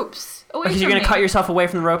cut the ropes away Because from you're going me. to cut yourself away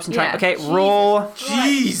from the ropes and try. Yeah. Okay, Jesus. roll.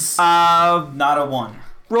 Jeez. Not a 1.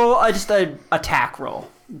 Roll just a attack roll.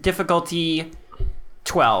 Difficulty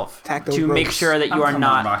 12 Attack those to make ropes. sure that you are Come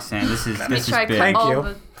not. on, Roxanne. This is Let me this try is big. cut Thank all you.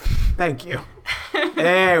 the- Thank you.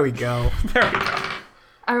 There we go.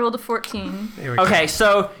 I rolled a 14. There we go. Okay,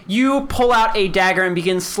 so you pull out a dagger and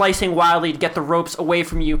begin slicing wildly to get the ropes away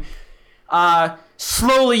from you.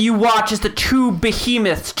 Slowly you watch as the two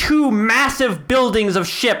behemoths, two massive buildings of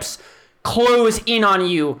ships, close in on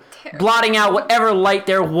you, blotting out whatever light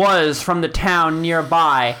there was from the town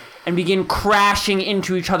nearby, and begin crashing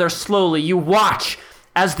into each other slowly. You watch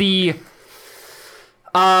as the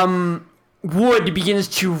wood begins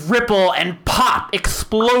to ripple and pop,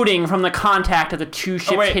 exploding from the contact of the two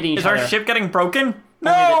ships Oh, wait, hitting each is other. our ship getting broken?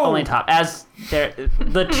 Only top. As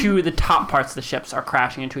the top parts of the ships are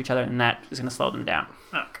crashing into each other, and that is going to slow them down.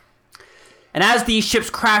 Okay. And as these ships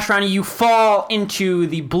crash around you, you fall into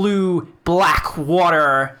the blue-black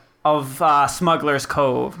water of Smuggler's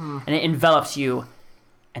Cove, and it envelops you,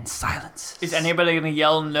 and silence. Is anybody gonna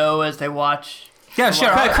yell no as they watch? Yeah, sure.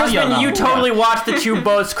 I'll yell Crispin, now. you totally watched the two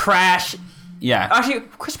boats crash. Yeah. Actually,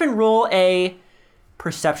 Crispin, roll a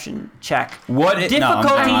perception check. What?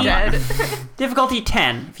 Difficulty- No, Dead. Difficulty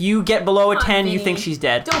 10. If you get below a Come on, 10, you Vinny. think she's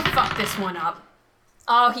dead. Don't fuck this one up.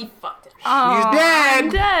 Oh, he fucked it. Aw, dead. I'm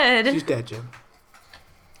dead. She's dead, Jim.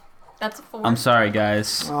 That's a 4. I'm sorry,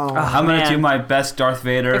 guys. Oh. I'm gonna man. do my best Darth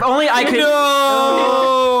Vader. If only I could.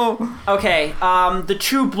 No! Okay, the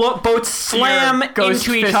two boats slam Ghost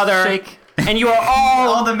into each fist other, shake. and you are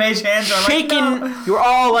all the mage hands are shaken. You're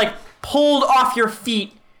all like pulled off your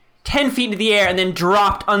feet, 10 feet into the air, and then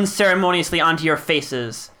dropped unceremoniously onto your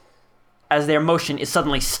faces. as their motion is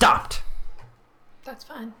suddenly stopped. That's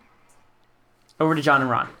fine. Over to John and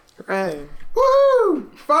Ron. Right. Woo!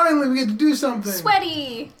 Finally, we get to do something.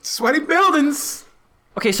 Sweaty. Sweaty buildings.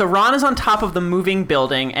 Okay, so Ron is on top of the moving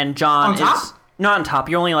building, and John On top? is not on top.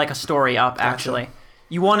 You're only like a story up, actually.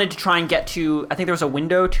 You wanted to try and get to. I think there was a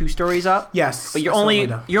window 2 stories up. Yes. But you're I saw the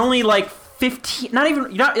only window. like 15. Not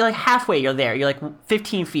even. You're like halfway. You're there. You're like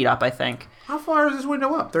 15 feet up, I think. How far is this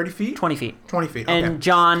window up? 30 feet? 20 feet. 20 feet. Okay. And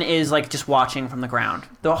John is like just watching from the ground.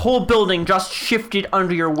 The whole building just shifted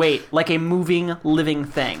under your weight like a moving, living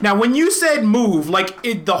thing. Now, when you said move, like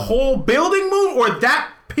the whole building moved, or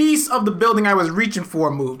that piece of the building I was reaching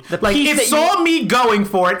for moved? The Like piece it that saw me going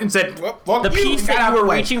for it and said, well, fuck The you, piece and got that out you of were the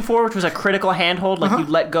way. reaching for, which was a critical handhold, like you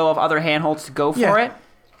let go of other handholds to go for Yeah. it,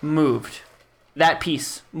 moved. That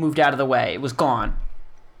piece moved out of the way. It was gone.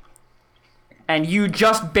 And you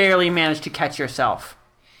just barely managed to catch yourself.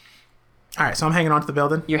 All right, so I'm hanging on to the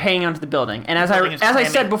building. You're hanging onto the building. And as building I is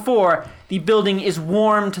said clammy. before, the building is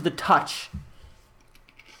warm to the touch.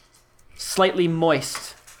 Slightly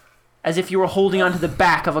moist. As if you were holding onto the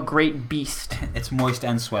back of a great beast. It's moist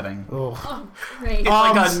and sweating. Great. It's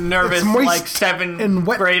like a it's nervous, moist like 7th and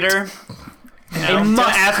wet. grader. A To musk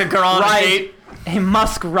ask a girl on a rise- date. A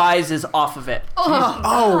musk rises off of it. Oh,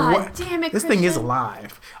 God what? Damn it, This thing is Christian.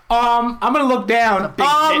 alive. I'm gonna look down. Big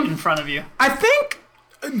dit in front of you. I think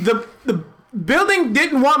the building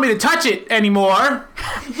didn't want me to touch it anymore.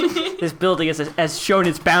 This building has shown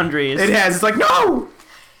its boundaries. It has. It's like, no!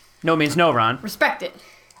 No means no, Ron. Respect it.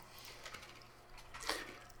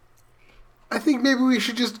 I think maybe we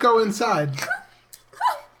should just go inside.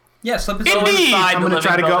 Yeah, slip it Indeed! inside I'm the gonna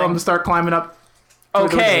try to living go. I'm building. gonna start climbing up.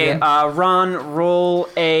 Okay, again. Ron, roll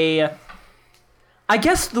a. I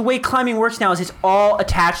guess the way climbing works now is it's all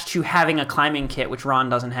attached to having a climbing kit, which Ron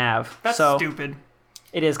doesn't have. That's so stupid.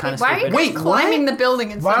 it is kind of Why are you stupid. Wait, climbing the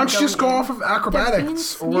building instead Why of don't you just go going in? off of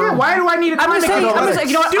acrobatics? being- Or Yeah, why do I need a I'm climbing gonna say, kit? I'm gonna say,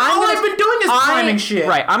 you know what? Dude, I'm all gonna, I've been doing is climbing shit.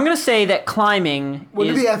 Right, I'm gonna say that climbing Would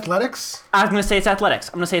is. it be athletics? I was gonna say it's athletics.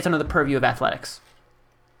 I'm gonna say it's under the purview of athletics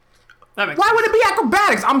That makes Why sense. would it be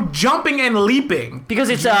acrobatics? I'm jumping and leaping. because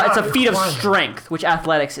it's a You're feat of climbing. strength, which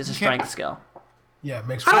athletics is a strength skill. Yeah, it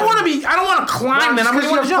makes I don't want to be. I don't want to climb. Then I'm Just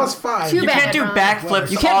gonna 'cause you jump. have +5. Too You bad, can't do Ron.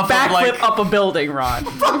 backflips. You can't off of, backflip like, up a building, Ron.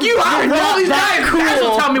 Fuck you! I You're roll not these that dice. You guys will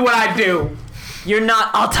cool. tell me what I do. You're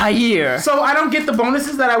not Altair. So I don't get the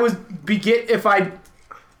bonuses that I would get if I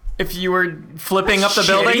If you were flipping up the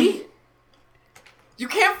building, you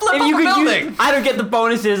can't flip If up you a could building. use, I don't get the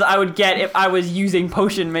bonuses I would get if I was using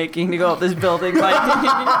potion making to go up this building. Like,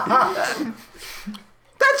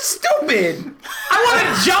 That's stupid. I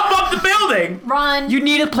want to jump up the building. Ron. you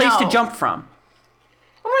need a place to No. jump from.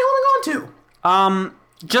 What am I holding on to?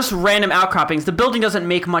 Just random outcroppings. The building doesn't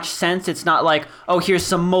make much sense. It's not like, oh, here's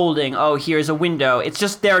some molding. Oh, here's a window. It's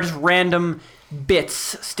just there are just random bits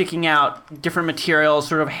sticking out, different materials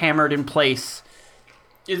sort of hammered in place.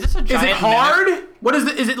 Is this a Is giant it hard? What is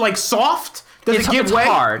it? Is it like soft? Does It's, it give it's way?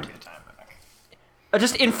 hard.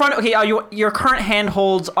 Just in front. Okay, your current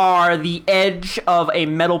handholds are the edge of a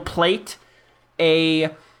metal plate.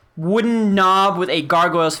 A wooden knob with a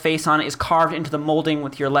gargoyle's face on it is carved into the molding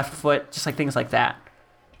with your left foot, just like things like that.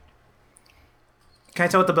 Can I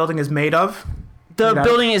tell what the building is made of? The Yeah.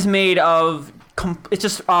 building is made of. It's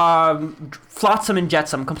just flotsam and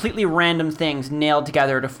jetsam, completely random things nailed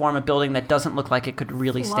together to form a building that doesn't look like it could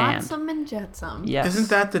really stand. Flotsam and jetsam. Yes. Isn't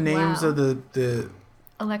that the names Wow. of the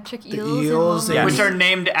Electric The eels. eels and and- Which are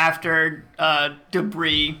named after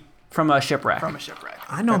debris from a shipwreck? from a shipwreck.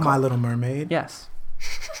 I know My Little Mermaid. Yes.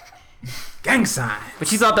 Gang sign.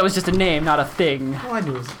 But you thought that was just a name, not a thing. Oh, I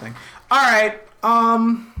knew it was a thing. All right.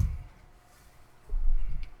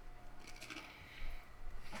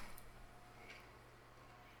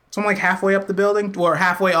 So I'm like halfway up the building, or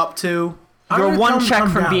halfway up to. You're gonna one come- check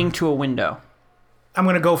come from down. being to a window. I'm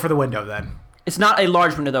gonna go for the window then. It's not a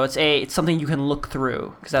large window though. It's something you can look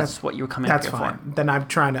through because that's what you were coming That's up here fine. Then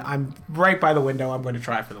I'm right by the window. I'm going to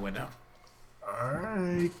try for the window.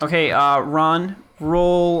 Alright. for. Okay, Ron,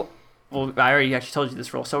 roll. Well, I already actually told you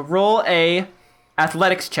this roll. So roll a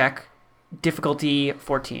athletics check, difficulty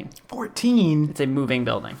 14. 14. It's a moving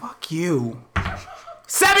building. Fuck you.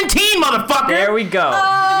 17, motherfucker. There we go.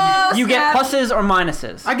 Oh, You get snap. pluses or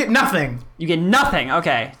minuses. I get nothing. You get nothing.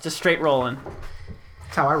 Okay, just straight rolling.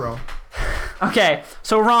 That's how I roll. Okay,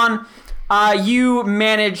 so Ron, you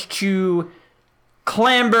manage to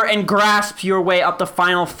clamber and grasp your way up the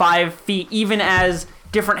final 5 feet, even as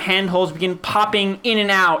different handholds begin popping in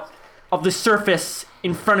and out of the surface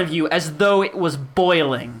in front of you as though it was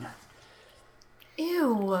boiling.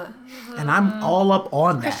 Ew. And I'm all up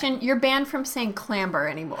on that. Christian, you're banned from saying clamber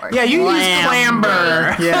anymore. Yeah, you use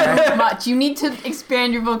clamber. Yeah. Too much. You need to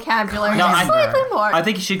expand your vocabulary No, slightly more. I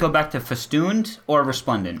think you should go back to festooned or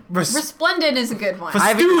resplendent. Resplendent is a good one.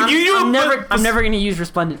 I'm never going to use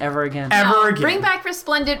resplendent ever again. Ever again. Bring back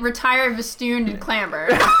resplendent, retire festooned, and clamber.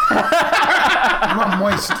 I'm not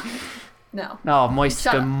moist. No. Oh, moist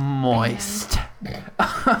Shut to up. moist.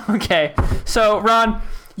 Okay, so Ron,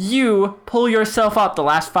 you pull yourself up the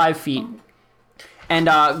last 5 feet and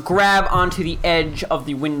grab onto the edge of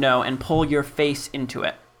the window and pull your face into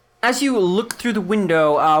it. As you look through the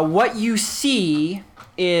window, what you see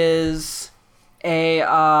is a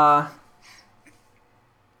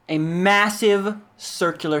massive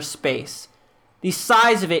circular space. The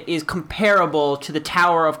size of it is comparable to the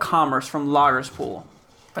Tower of Commerce from Logger's Pool.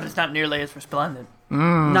 But it's not nearly as resplendent.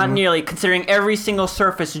 Not nearly, considering every single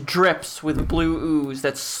surface drips with blue ooze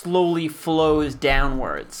that slowly flows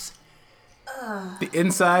downwards. The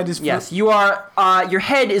inside is Yes, you are. Your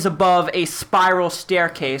head is above a spiral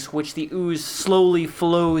staircase, which the ooze slowly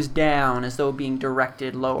flows down as though being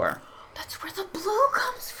directed lower. That's where the blue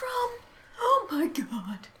comes from. Oh my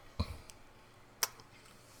god.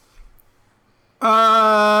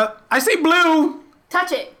 I say blue.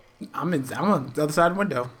 Touch it. I'm on the other side of the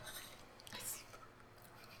window.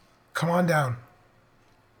 Come on down.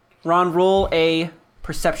 Ron, roll a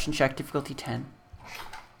perception check, difficulty 10.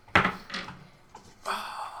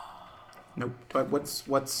 Nope. But what's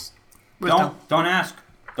Don't ask.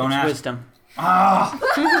 Don't ask. Wisdom. 5?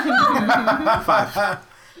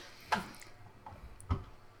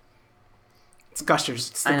 It's gushers.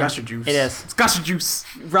 It's the I know. gusher juice. It is. It's gusher juice.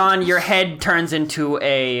 Ron, your head turns into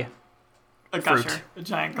a A gusher. A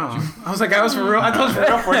giant gusher. I was like, I was for real. I thought it was for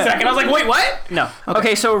real for a second. I was like, wait, what? No.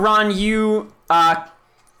 Okay, so Ron, you I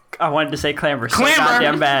wanted to say clamber. So Clamber!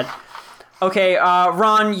 goddamn bad. Okay,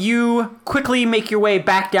 Ron, you quickly make your way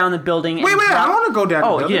back down the building. And Wait, I drop- want to go down. Oh,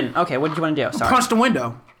 the you building. didn't. Okay, what did you want to do? Sorry. Punch the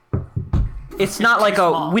window. It's not like a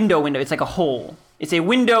small. window. It's like a hole. It's a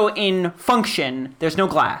window in function. There's no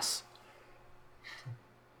glass.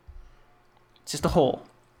 It's just a hole.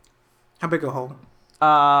 How big a hole?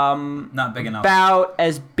 Not big enough. About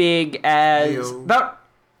as big as Ew. about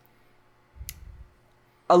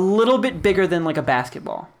a little bit bigger than like a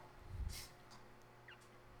basketball.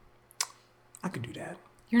 I could do that.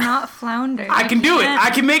 You're not flounder. I can do it.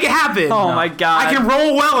 I can make it happen. Oh my god! I can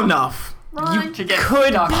roll well enough. Ron, To get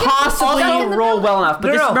could stuck. possibly Also- roll well enough, but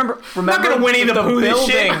No, this, no. remember, I'm not gonna Winnie the Pooh this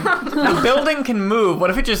shit. The building can move. What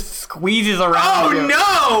if it just squeezes around you?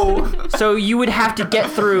 Oh no! so you would have to get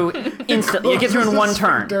through instantly. You get through in one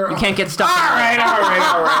turn. You can't get stuck. All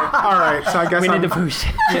right. So I guess We need I'm, to push.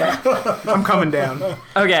 I'm coming down.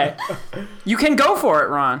 Okay, you can go for it,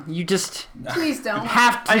 Ron. You just please don't.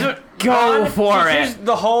 have to I just go for Here's it.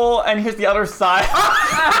 the hole, and here's the other side.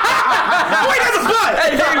 Wait, there's a butt.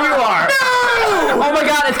 And there you are. Oh my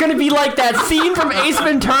god, it's gonna be like that scene from Ace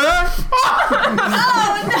Ventura.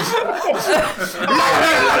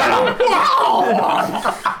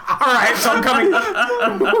 All right, so I'm coming.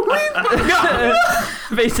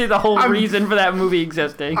 Basically, the whole reason for that movie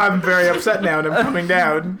existing. I'm very upset now, and I'm coming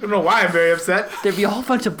down. I don't know why I'm very upset. There'd be a whole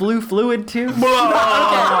bunch of blue fluid too. So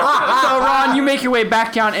Ron, you make your way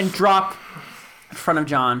back down and drop in front of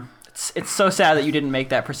John. It's so sad that you didn't make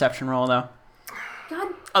that perception roll though.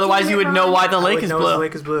 God Otherwise, damn you it, would know Ron. why the lake Wait, is no, blue. The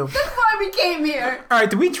lake is blue. That's why we came here. All right,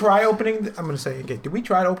 did we try opening? I'm gonna say again. Did we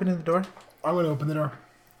try opening the door? I'm gonna open the door.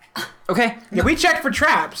 Okay. Yeah, we checked for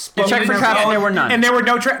traps. You but checked we for never- traps and there were none. And there were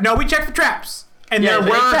no traps. No, we checked for traps. And Yeah, there they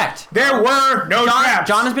were checked. There were no traps.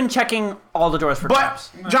 John has been checking all the doors for traps.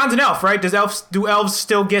 But John's an elf, right? Do elves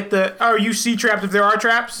still get the? Oh, you see traps if there are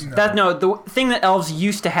traps? The thing that elves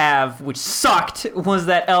used to have, which sucked, was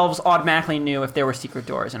that elves automatically knew if there were secret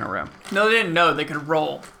doors in a room. No, they didn't know. They could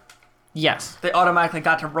roll. Yes. They automatically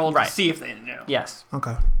got to roll Right. to see if they knew. Yes.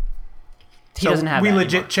 Okay. He doesn't have We that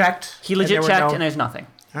legit anymore. checked. He legit and there checked were no- and there's nothing.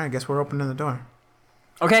 All right, I guess we're opening the door.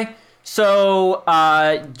 Okay. So,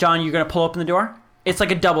 John, you're going to pull open the door? It's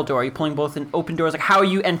like a double door. You're pulling both in open doors. Like, how are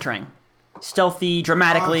you entering? Stealthy,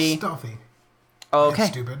 dramatically. Stealthy. Okay.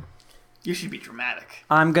 That's stupid. You should be dramatic.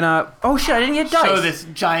 I'm gonna. Oh shit! I didn't get dice. Show this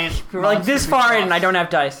giant. We're like this far in, and I don't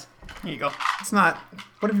have dice. Here you go. It's not.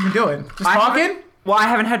 What have you been doing? Just I talking? haven't- Well, I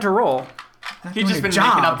haven't had to roll. He's just been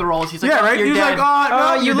job. making up the rolls. He's like, Yeah, oh, right. You're He's dead. like, oh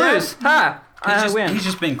no, You you're dead. lose. Ha! I win. He's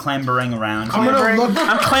just been clambering around. I'm gonna look.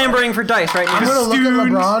 I'm clambering for dice right I'm now. gonna look at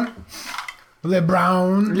Student.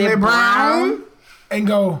 LeBron, LeBron. and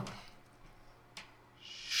go.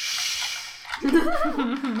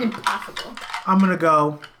 Impossible. I'm gonna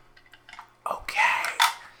go. Okay.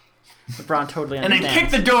 LeBron totally And understands. then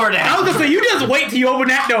kick the door I was down. gonna say, you just wait till you open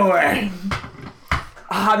that door.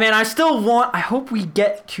 Ah, man, I hope we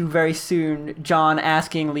get to very soon John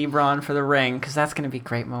asking LeBron for the ring, because that's going to be a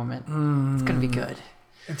great moment. It's going to be good.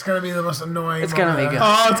 It's gonna be the most annoying. It's gonna be moment. good.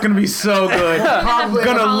 Oh, it's gonna be so good. Probably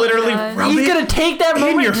gonna Oh, literally God. rub He's it going to take that in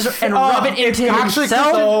moment your and rub it into actually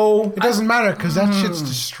himself. So It doesn't matter because that shit's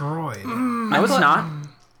destroyed. No, it's not.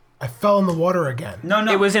 I fell in the water again. No.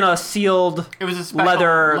 It was in a sealed It was a special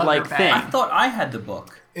leather-like bag. thing. I thought I had the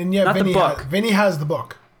book. And yeah, Not the Vinny, book. Vinny has the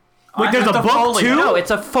book. wait, I there's had a the book folio. too. No,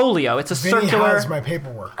 it's a folio. It's a Vinny circular. has my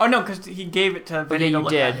paperwork. Oh no, because he gave it to Vinny yeah, to you look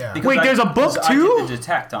did. at. Yeah. Because Wait, there's a book because I too? did the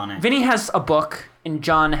detect on it. Vinny has a book, and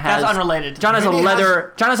John has. That's unrelated. John has a Vinny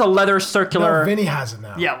leather. John has a leather circular. No, Vinny has it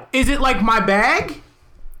now. Yeah. Is it like my bag?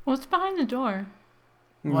 What's behind the door?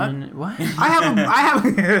 What? What? I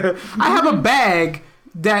have a bag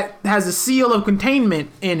that has a seal of containment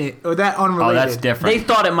in it, or that Oh, unrelated. that's different. They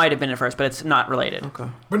thought it might have been at first, but it's not related. Okay.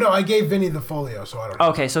 But no, I gave Vinny the folio, so I don't know.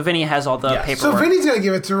 Okay, so Vinny has all the Yes. paperwork. So Vinny's gonna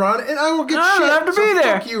give it to Ron, and I will get No, shit. I have to so be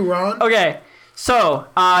there. Fuck you, Ron. Okay, so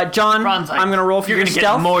John, Ron's like, I'm gonna roll for "You're your gonna get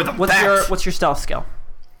stealth. more than what's that." what's your stealth skill?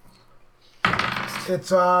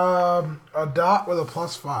 It's a dot with a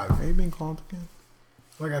 +5. Are you being called again?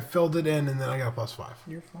 Like I filled it in, and then I got a +5.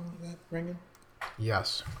 Your phone is that ringing?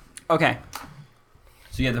 Yes. Okay,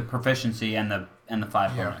 So you have the proficiency and the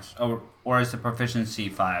 5 Yeah. bonus, or is the proficiency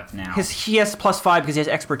 5 now? he has +5 because he has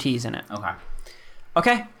expertise in it. Okay.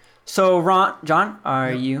 Okay, so John,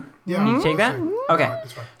 are you? Yeah. You take that? Okay.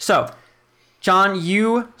 That's fine. So, John,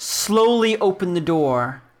 you slowly open the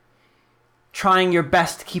door, trying your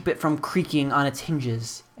best to keep it from creaking on its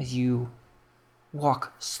hinges as you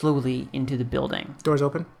walk slowly into the building. Doors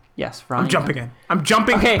open. Yes, Ron. I'm jumping in. I'm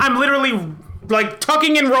jumping. Okay. I'm literally like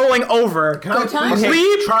tucking and rolling over. Can I time.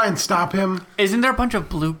 please Okay. try and stop him? Isn't there a bunch of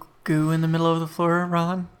blue goo in the middle of the floor,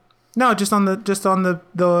 Ron? No, just on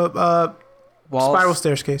the Walls, spiral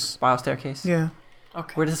staircase. Spiral staircase. Yeah.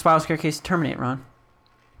 Okay. Where does the spiral staircase terminate, Ron?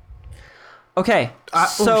 Okay, Oh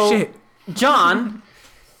so shit. John,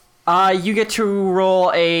 you get to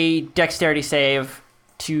roll a dexterity save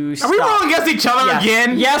to stop. Are we rolling against each other Yes.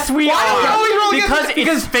 again? Yes, we Why are. are we always rolling because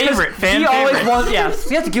against- it's favorite, fan He always favorite. wants. Yes,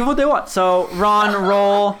 we have to give what they want. So Ron,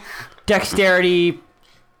 roll dexterity.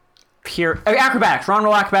 Acrobatics. Ron,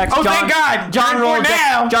 roll acrobatics. Oh, thank God. John, Turn roll. four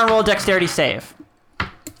now. John, roll dexterity save.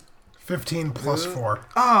 15 +4.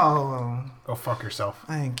 Oh, Go fuck yourself.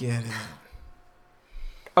 I get it.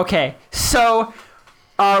 Okay, so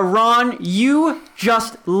Ron, you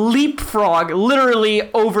just leapfrog literally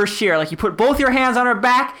over Shira. Like you put both your hands on her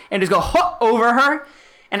back and just go over her.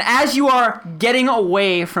 And as you are getting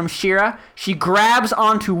away from Shira, she grabs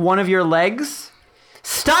onto one of your legs,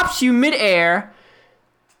 stops you midair,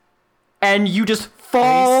 and you just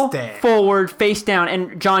fall Face down. forward, face down.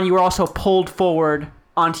 And John, you were also pulled forward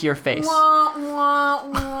onto your face. Wah, wah,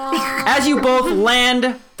 wah. As you both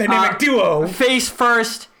land Dynamic duo. face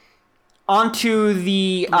first onto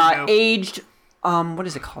the No. aged what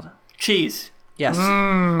is it called? Cheese. Yes.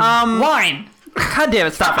 Wine. God damn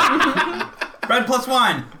it, stop it. Bread plus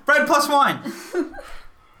wine. Bread plus wine.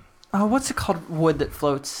 What's it called? Wood that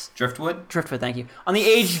floats. Driftwood. Driftwood, thank you. On the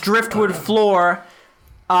aged driftwood floor,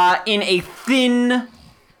 in a thin,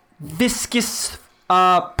 viscous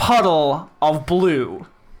puddle of blue.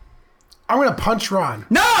 I'm gonna punch Ron.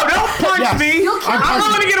 No, don't punch Yes. me. I'm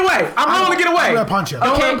rolling to get away. I'm rolling to get away. I'm gonna punch him.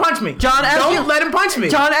 Don't Okay. let him punch me. John, as don't you- let him punch me.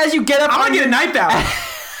 John, as you get up I'm on gonna get your a knife out.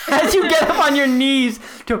 as you get up on your knees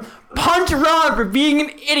to punch Ron for being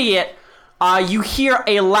an idiot, you hear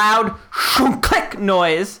a loud click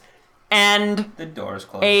noise, and The door's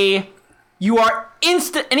closed. you are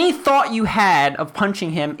any thought you had of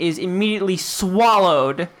punching him is immediately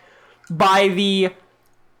swallowed by the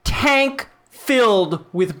tank filled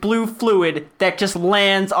with blue fluid that just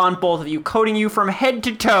lands on both of you, coating you from head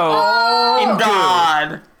to toe in goo.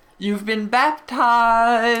 God. You've been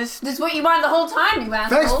baptized. This is what you wanted the whole time, you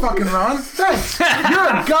asshole. Thanks, fucking Ron. Thanks. You're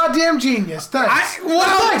a goddamn genius. Thanks. Well,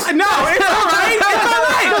 no, it's all right. It's all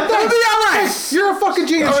right. It'll be all right. You're a fucking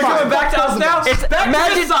genius. We're Fine. coming back to us now. It's Back to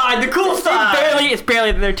imagine the side, the cool side. it's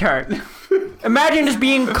barely their turn. Imagine just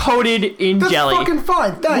being coated in That's jelly. fucking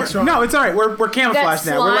fine. Thanks, Ron. No, it's all right. We're camouflaged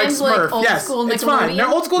That now. We're like slime's like Smurf. old Yes, school it's fine. Nickelodeon. They're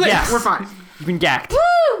old school days. Yes. We're fine. You've been gacked.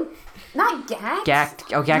 Woo! Not gagged. Gacked.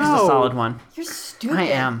 Oh, gacked is No. a solid one. You're stupid. I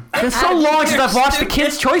am. It's been so long since I've watched the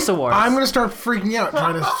Kids' Choice Awards. I'm gonna start freaking out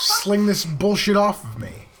trying to sling this bullshit off of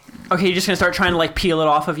me. Okay, you're just gonna start trying to like peel it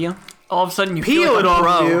off of you. All of a sudden, you Peel feel like it a off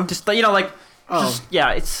bro. you. Just like, just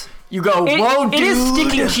yeah, it's. You go, It, whoa, it is dude.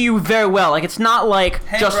 sticking to you very well. Like it's not like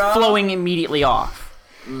Hey, just bro. flowing immediately off.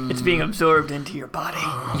 It's being absorbed into your body.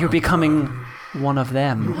 You're becoming one of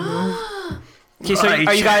them. Okay, so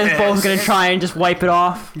are you guys both gonna try and just wipe it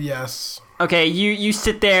off? Yes. Okay, you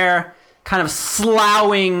sit there, kind of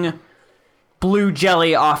sloughing blue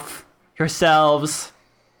jelly off yourselves.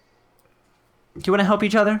 Do you want to help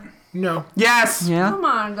each other? No. Yes. Yeah. Come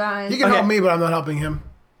on, guys. He can help me, but I'm not helping him.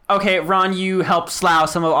 Okay, Ron, you help slough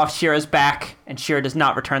some of off Shira's back, and Shira does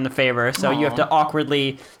not return the favor, so you have to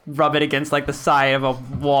awkwardly rub it against like the side of a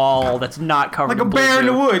wall that's not covered Like a in blue bear in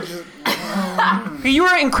the goo. woods. You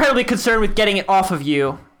were incredibly concerned with getting it off of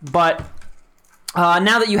you, but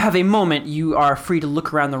now that you have a moment, you are free to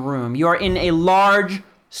look around the room. You are in a large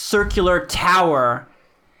circular tower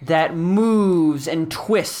that moves and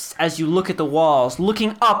twists as you look at the walls.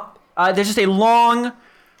 Looking up, there's just a long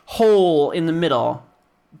hole in the middle.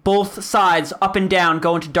 Both sides, up and down,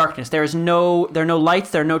 go into darkness. There are no lights,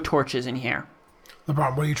 there are no torches in here.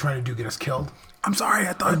 LeBron, what are you trying to do? Get us killed? I'm sorry.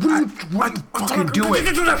 I thought. Fucking do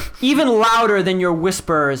it. Even louder than your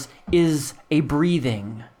whispers is a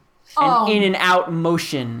breathing, an in and out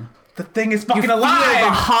motion. The thing is You fucking feel the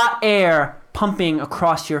alive. hot air pumping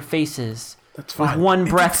across your faces. That's With fine. one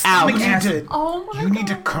breath out. Stomach acid. Oh my You need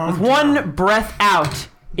to calm down. One breath out,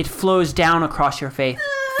 it flows down across your face.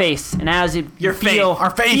 And as you Your feel, face. Our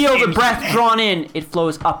face feel the changed. breath drawn in, it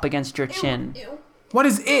flows up against your chin. What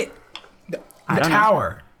is it? The don't know.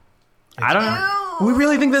 tower. I don't know. We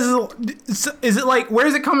really think this is it like? Where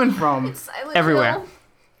is it coming from? Silent Everywhere. Hill.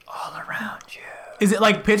 All around you. Is it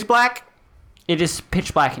like pitch black? It is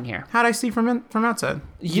pitch black in here. How'd I see from outside?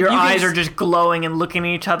 Your you can eyes s- are just glowing and looking at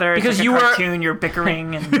each other. It's Because like a you were- cartoon, you're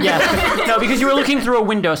bickering. And Yeah. No, because you were looking through a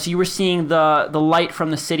window, so you were seeing the light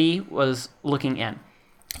from the city was looking in.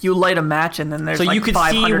 you light a match, and then there's So like you could see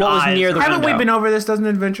 500 what was eyes. near the Haven't we window. been over this? Doesn't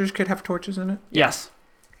Adventurers Kit have torches in it? Yes.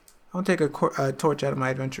 I'll take a torch out of my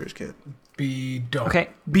Adventurers Kit. Don't. Okay.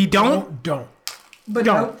 B don't. Don't. But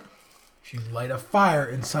don't. If you light a fire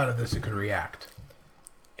inside of this, it could react.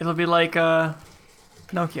 It'll be like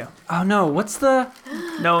Pinocchio. Oh no, what's the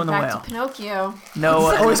No in the Back to whale. Pinocchio. No.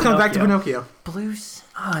 Always comes back to Pinocchio. blue?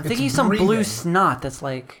 I'm thinking some breathing. blue snot that's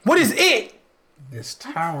like. What is it? This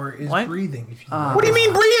tower is What? breathing. If you What do you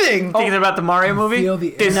mean breathing? Thinking about the Mario movie? feel the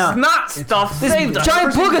This No. not stuff saved us.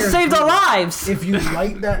 Giant booga saved our lives. If you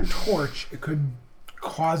light that torch, it could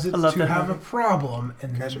cause it I love to that have movie. a problem,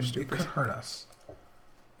 and then it could hurt us.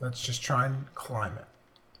 Let's just try and climb it.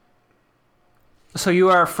 So you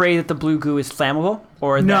are afraid that the blue goo is flammable,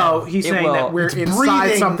 or No, that he's it saying will- that we're It's inside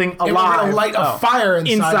breathing, something and we're alive. gonna light a fire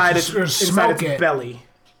inside, its, or inside smoke its it. belly.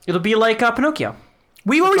 It'll be like Pinocchio.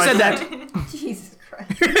 We already said that. Jesus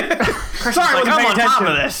Christ. Sorry, I Like, wasn't I'm paying on top attention.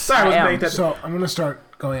 of this. Sorry, I I wasn't am. paying attention. So I'm gonna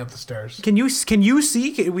start going up the stairs. Can you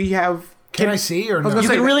see? Can we have? Can I see or was no? gonna You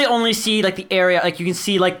say- can really only see like the area, like you can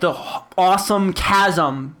see like the awesome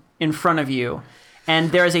chasm in front of you,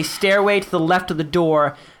 and there is a stairway to the left of the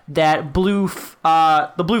door that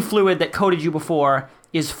the blue fluid that coated you before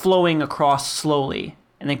is flowing across slowly,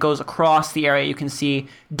 and it goes across the area you can see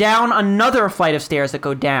down another flight of stairs that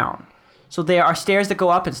go down. So there are stairs that go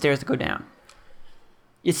up and stairs that go down.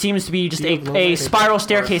 It seems to be just you have low a light spiral or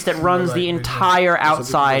staircase that runs light the vision? entire we can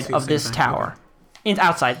outside see of the this same thing. tower.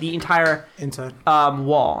 Outside, the entire Inside.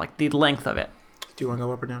 wall, like the length of it. Do you want to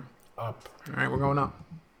go up or down? Up. All right, we're going up.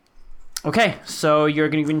 Okay, so you're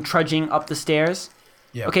going to begin trudging up the stairs.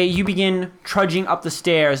 Yeah. Okay, you begin trudging up the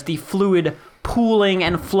stairs, the fluid pooling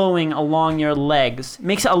and flowing along your legs.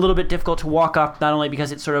 Makes it a little bit difficult to walk up, not only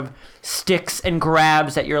because it sort of sticks and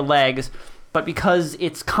grabs at your legs, but because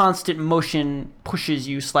its constant motion pushes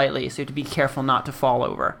you slightly, so you have to be careful not to fall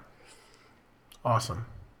over. Awesome.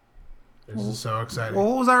 This is so exciting. Well,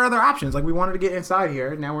 what was our other options? Like we wanted to get inside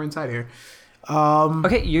here. Now we're inside here.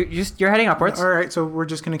 Okay, you're heading upwards. All right, so we're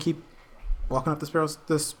just gonna keep walking up the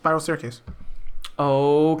spiral staircase.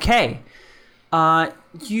 Okay.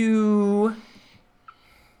 You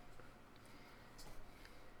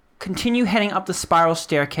continue heading up the spiral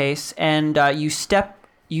staircase, and you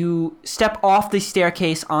step off the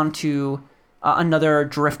staircase onto another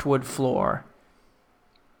driftwood floor.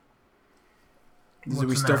 Is we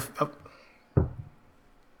What's in still there? up?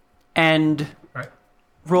 And Right.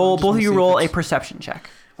 roll, just both wanna of you see if roll a it's- perception check.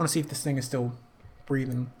 I want to see if this thing is still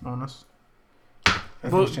breathing on us.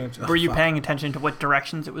 Well, Oh, were you fuck. paying attention to what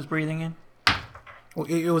directions it was breathing in? Well,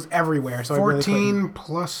 it was everywhere, so I really 14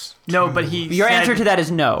 plus. No, 2. but he Your said, answer to that is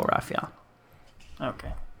no, Raphael.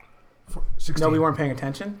 Okay. 16. No, we weren't paying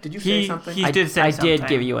attention. Did you say something? He did say I something. did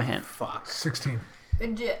give you a hint. Fuck. 16.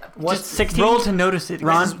 Good job. What? Just 16? Roll to notice it.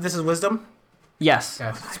 Ron? This is wisdom. Yes.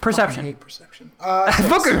 Yes. It's I perception. hate perception.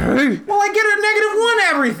 Fucking Well, I get a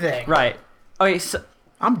 -1 everything. Right. Okay, so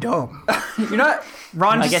I'm dumb. You're not.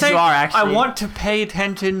 Ron, I just guess say, you are, actually. I want to pay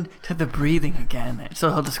attention to the breathing again. So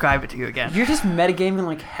he'll describe it to you again. You're just metagaming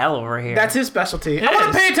like hell over here. That's his specialty. It I want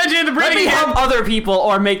is. to pay attention to the Let breathing me again. help other people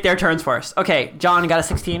or make their turns first. Okay, John got a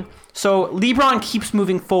 16. So LeBron keeps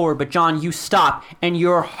moving forward, but John, you stop, and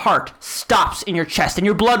your heart stops in your chest, and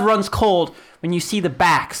your blood runs cold when you see the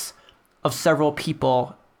backs of several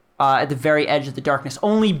people at the very edge of the darkness,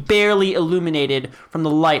 only barely illuminated from the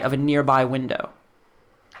light of a nearby window.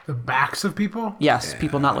 The backs of people? Yes,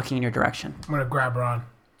 people not looking in your direction. I'm going to grab Ron.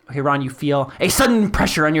 Okay, Ron, you feel a sudden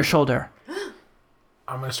pressure on your shoulder,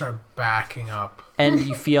 I'm going to start backing up. and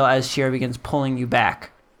you feel as Shira begins pulling you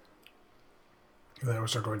back. And then we'll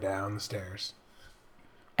start going down the stairs.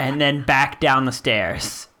 And then back down the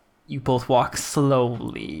stairs. You both walk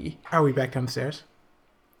slowly. Are we back down the stairs?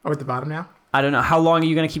 Are we at the bottom now? I don't know. How long are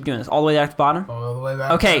you going to keep doing this? All the way back to the bottom? All the way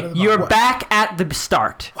back. Okay, down to the you're bottom. back at the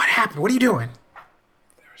start. What happened? What are you doing?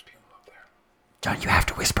 There's people up there. John, you have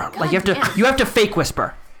to whisper. Like you have to fake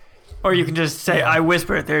whisper. Or you can just say, I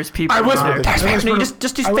whisper, there's people. I whisper. there." There's I no, you whispered-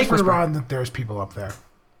 just do I fake whispered whisper. Ron that there's people up there.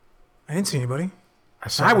 I didn't see anybody.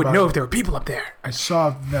 saw I would about- know if there were people up there. I saw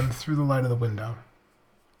them through the light of the window.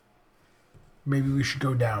 Maybe we should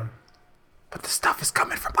go down. But the stuff is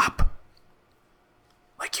coming from up.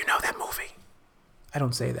 Like you know that movie. I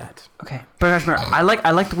don't say that. Okay, but I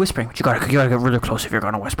like the whispering. But you gotta get really close if you're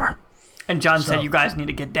gonna whisper. And John So- said, you guys need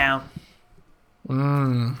to get down.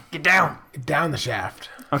 Get down. Down the shaft.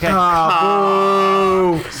 Okay.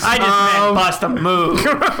 I just meant bust a move.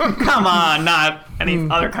 Come on, not any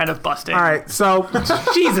other kind of busting. All right, so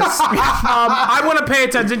Jesus, I want to pay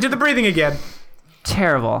attention to the breathing again.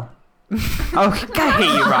 Terrible. Okay, I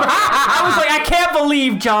hate you, Ron. I was like, I can't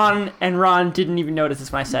believe John and Ron didn't even notice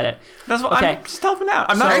this when I said it. That's what Okay. I'm just helping out.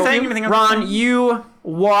 I'm not So, saying anything. I'm Ron, just saying- you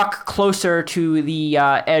walk closer to the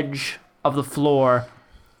edge of the floor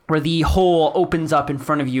where the hole opens up in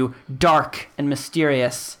front of you, dark and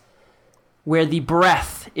mysterious, where the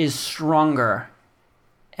breath is stronger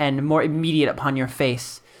and more immediate upon your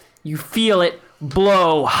face. You feel it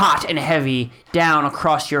blow hot and heavy down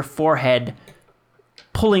across your forehead,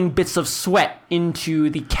 pulling bits of sweat into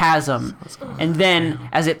the chasm, and then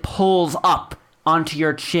as it pulls up onto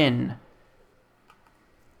your chin,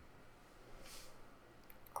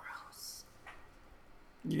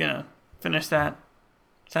 You gonna finish that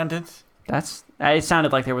sentence? it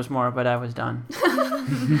sounded like there was more, but I was done.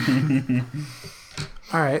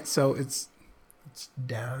 All right, so it's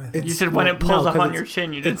Down. You said when it pulls no, up 'cause on your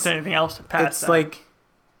chin. You didn't it's- say anything else past it's that. like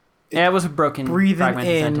Yeah, it was a broken breathing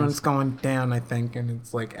fragmented in when sentence. it's going down, I think, and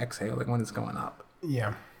it's like exhaling when it's going up.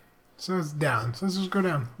 Yeah. So it's down. So let's just go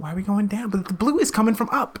down. Why are we going down? But the blue is coming from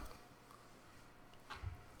up.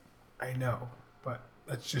 I know, but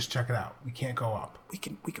let's just check it out. We can't go up. We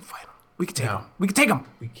can fight them. We can take No. them. We can take them.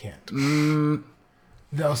 We can't.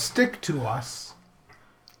 They'll stick to us,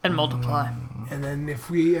 and multiply. and then if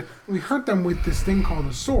we hurt them with this thing called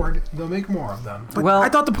a sword, they'll make more of them. But Well- I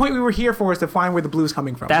thought the point we were here for is to find where the blue's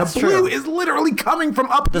coming from. That's the blue true. is literally coming from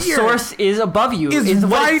up The here. source is above you. is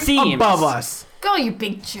what right it seems. above us. Go, you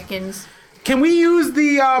big chickens. Can we use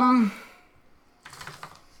the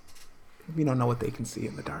We don't know what they can see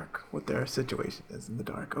in the dark, what their situation is in the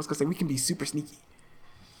dark. I was gonna say we can be super sneaky.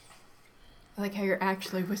 I like how you're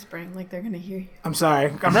actually whispering, like they're gonna hear you. I'm sorry.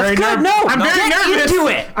 I'm That's very good. nervous. No, I'm very get nervous. into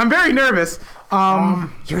it. I'm very nervous.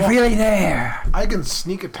 You're really there. I can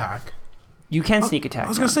sneak attack. You can sneak attack. I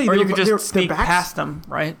was gonna John. say, Or you they're- could they're- just they're sneak backs- past them,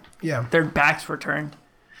 right? Yeah. Their backs were turned.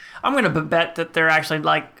 I'm gonna bet that they're actually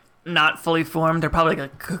like not fully formed. They're probably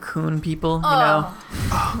like cocoon people, you know,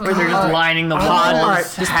 or they're just lining the walls. Alright.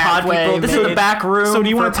 Just pod halfway people. This is the made. back room. So do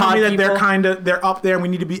you for want to tell pod me that people. they're up there and we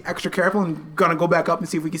need to be extra careful and gonna go back up and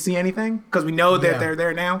see if we can see anything? Because we know that Yeah. they're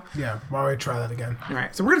there now. Yeah. Why don't we try that again? All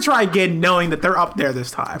right. So we're gonna try again knowing that they're up there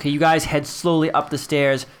this time. Okay, you guys head slowly up the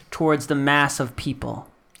stairs towards the mass of people.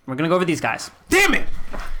 We're gonna go over these guys. Damn it!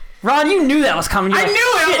 Ron, you knew that was coming. You're I knew it!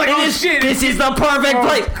 I was like, "Shit, oh, it is- shit." This is the perfect Oh,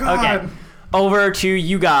 place. God. Okay, over to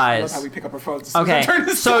you guys. That's how we pick up our phones. Okay,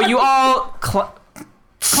 so you all Clamber?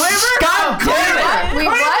 God damn it! We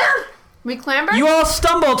what? We clamber? You all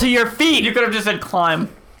stumble to your feet. You could have just said climb.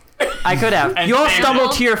 I could have. And You all stand stumble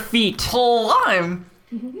up. to your feet, Climb.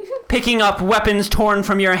 picking up weapons torn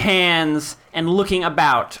from your hands and looking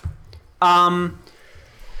about.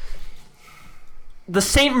 The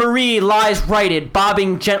Saint Marie lies righted,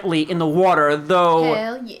 bobbing gently in the water, though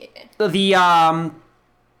Hell yeah.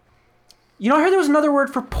 you know, I heard there was another word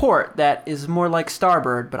for port that is more like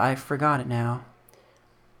starboard, but I forgot it now.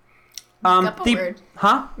 Make up a word.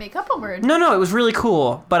 Huh? Make up a word. No, it was really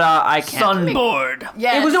cool, but I can't. Sunboard.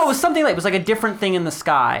 Yes. It was something like it was like a different thing in the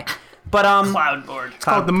sky. But Cloudboard. It's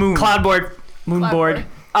called the moon. Cloudboard, moonboard.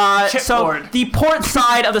 So Chipboard. the port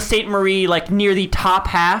side of the Sainte Marie, like near the top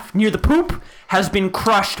half, near the poop, has been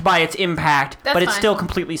crushed by its impact, That's but it's fine. still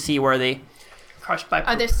completely seaworthy. Crushed by.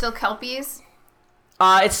 Are there still kelpies?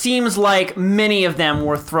 It seems like many of them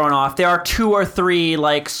were thrown off. There are 2 or 3,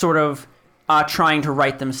 like, sort of trying to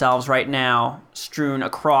right themselves right now, strewn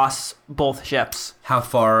across both ships. How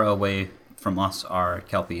far away from us are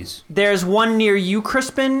Kelpies? There's one near you,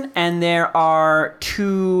 Crispin, and there are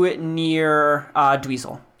 2 near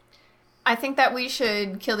Dweezil. I think that we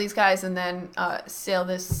should kill these guys and then sail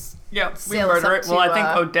this. Yeah, we sail us murder up it. Well, to, I think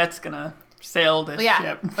Odette's gonna sail this Yeah,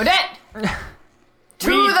 ship. Odette. To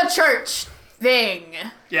We- the church thing.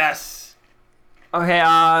 Yes. Okay,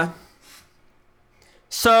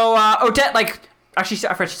 so Odette, like, actually,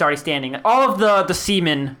 I forgot she's already standing. All of the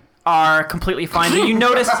seamen are completely fine, but you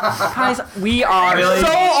notice, guys, we are so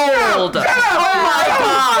old. Oh my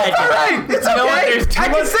god! Alright, it's okay. what? There's too I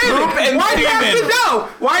can much say poop it. and Why'd you have to semen. know?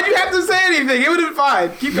 Why'd you have to say anything? It would have been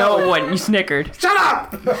fine. Keep No, going. it wouldn't. You snickered. Shut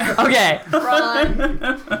up. Okay.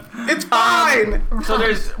 Run. It's fine. So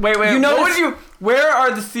there's wait. You what notice- would you? Where are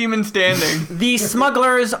the seamen standing? The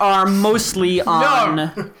smugglers are mostly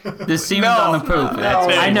on. The semen's on the poop. That's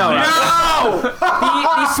No. I know. No.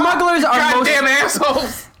 The smugglers are Goddamn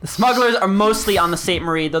assholes. The smugglers are mostly on the Sainte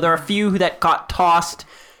Marie, though there are a few that got tossed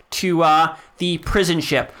to the prison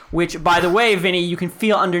ship, which, by the way, Vinny, you can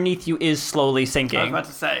feel underneath you is slowly I was sinking. about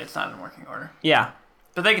to say it's not in working order, Yeah,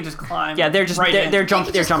 but they can just climb. yeah, they're just right in. they're They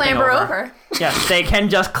could just jumping clamber over. Yes, they can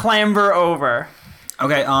just clamber over.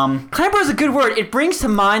 Okay, Clamber is a good word. It brings to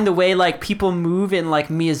mind the way like people move in like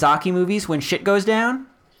Miyazaki movies when shit goes down.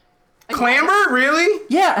 Clamber? Really?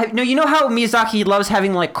 Yeah, no, you know how Miyazaki loves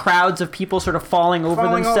having like crowds of people sort of falling over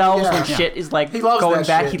Falling over, themselves yeah. when shit is like He loves going that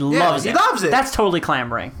back. shit. He Yeah, loves he it. loves it. That's totally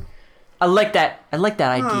clambering. I like that. I like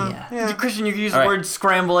that idea. Yeah. Christian, you can use All the right. word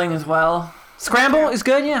scrambling as well. Scramble is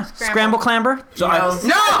good, yeah. Scramble clamber. so You know,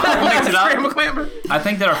 No. Mix it up. Scramble clamber. I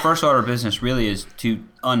think that our first order of business really is to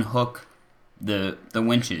unhook the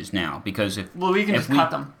winches now, because if Well, we can if just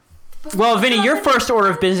cut them. Well, Vinny, your first order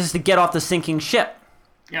of business is to get off the sinking ship.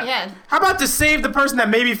 Yeah. How about to save the person that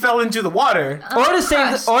maybe fell into the water? Or to save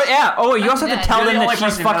crushed. the, or yeah, oh, you also have to dead. tell You're them the that only she's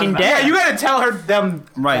person who knows fucking about Yeah, dead. you gotta tell her them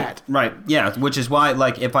that. right, yeah, which is why,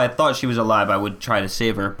 like, if I thought she was alive, I would try to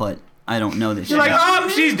save her, but I don't know that she's You're like,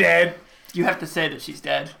 she's dead. You have to say that she's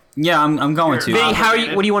dead. Yeah, I'm going to. Vinny, how are you,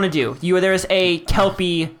 Obligated. what do you want to do? There's a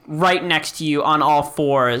Kelpie right next to you on all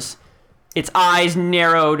fours. Its eyes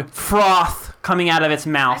narrowed, froth coming out of its I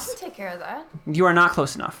can mouth. take care of that. You are not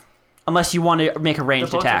close enough. Unless you want to make a The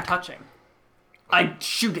ranged boats are attack. touching. I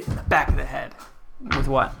shoot it in the back of the head. With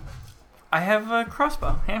what? I have a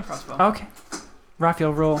crossbow, hand crossbow. Okay.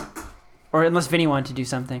 Raphael, roll. Or unless Vinny wanted to do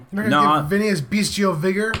something. You're No, gonna I- give Vinny his bestial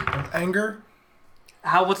vigor and anger.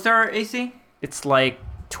 What's their AC? It's like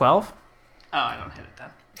 12? Oh, I don't hit it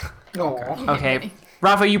then. Oh. Okay.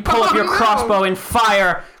 Rafa, you pull up your no. crossbow and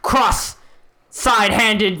fire cross,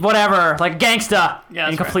 side-handed, whatever, like gangsta. Yeah, and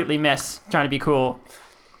that's you completely miss, trying to be cool.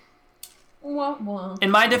 Wah, wah. In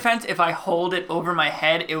my defense, if I hold it over my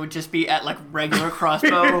head, it would just be at like regular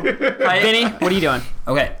crossbow height. Vinny, what are you doing?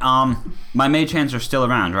 Okay, my mage hands are still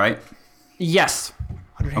around, right? Yes.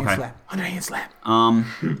 100 hand Okay. slap. 100 hand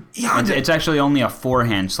slap. It's actually only a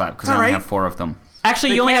 4-hand slap because I only alright. have 4 of them. Actually,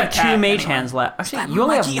 They you only can't have 2 attack mage anyway. hands left. Actually, Slap you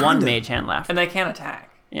only my have 1 G1. mage hand left. And they can't attack.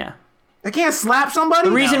 Yeah. They can't slap somebody?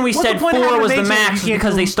 The reason we What's said the point of 4 having was the mage hand if max you was can't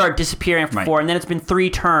because do- they start disappearing after Right. 4, and then it's been 3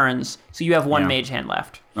 turns, so you have 1 Yeah. mage hand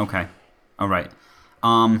left. Okay, all right.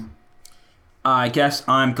 I guess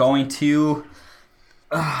I'm going to.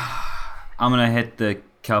 I'm gonna hit the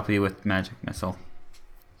Kelpie with magic missile.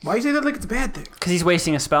 Why you say that like it's a bad thing? Because he's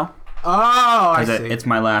wasting a spell. Oh, I see. It's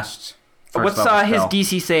my last. First What's level his spell.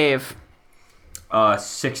 DC save?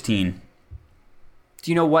 16.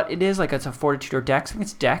 Do you know what it is? Like it's a fortitude or dex? I think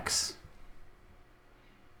it's dex.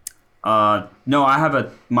 No, I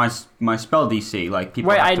have my spell DC. Like people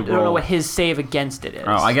Right, have I to don't roll. know what his save against it is.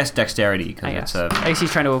 Oh, I guess dexterity I because guess. it's I a guess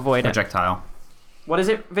he's trying to avoid it. projectile. What is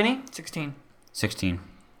it, Vinny? 16. 16.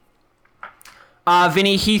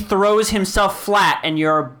 Vinny, he throws himself flat, and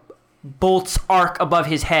your bolts arc above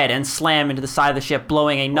his head and slam into the side of the ship,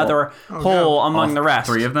 blowing another hole among All the rest.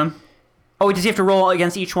 3 of them? Oh, does he have to roll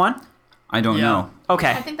against each one? I don't Yeah. know. I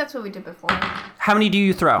Okay. think that's what we did before. How many do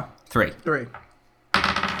you throw? 3. 3.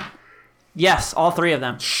 Yes, all 3 of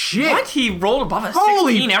them. Shit. What? He rolled above a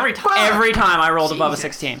Holy 16 every time. Every time I rolled above a Jesus.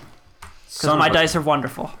 16. Because Son my of a- dice are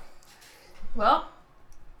wonderful. Well,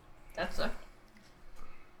 that's a.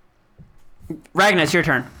 Ragnar, it's your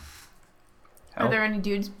turn. Are there any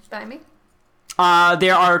dudes by me?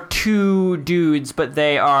 There are 2 dudes, but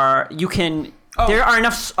they are. You can. There are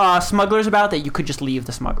enough smugglers about that you could just leave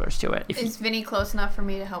the smugglers to it. Is Vinny close enough for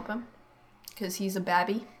me to help him? Because he's a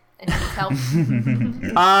babby and he needs help.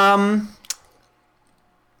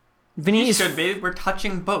 Vinny is. Should be. We're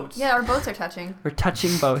touching boats. Yeah, our boats are touching. We're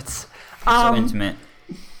touching boats. So intimate.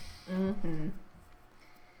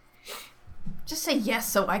 Just say yes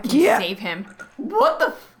so I can Yeah. save him. What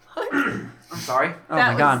the fuck? I'm sorry. Oh That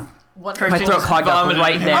my was god. wonderful. My throat clogged up vomited.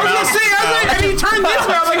 right there. I was gonna say, and he turned this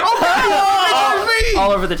way. I'm like, oh my God,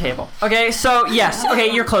 All over the table. Okay, so yes.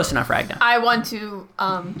 Okay, you're close enough, Ragnar. I want to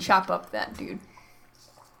chop up that dude.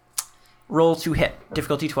 Roll to hit.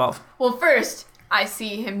 Difficulty 12. Well, first I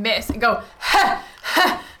see him miss and go ha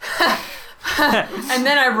ha ha, and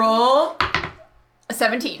then I roll a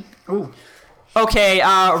 17. Okay,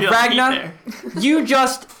 Feel the heat Ragnar, there. you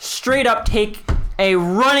just straight up take a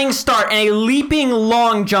running start and a leaping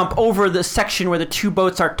long jump over the section where the 2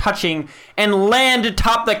 boats are touching and land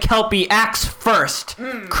atop the Kelpie axe first,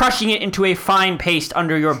 crushing it into a fine paste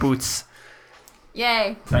under your boots.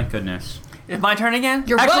 Yay! Thank goodness. Is my turn again?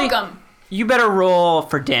 You're Actually- welcome. You better roll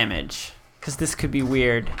for damage, because this could be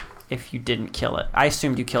weird if you didn't kill it. I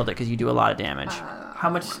assumed you killed it because you do a lot of damage. How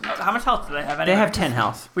much health do they have? They Anyway? have 10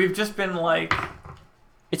 health. We've just been like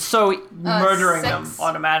It's so... murdering 6. them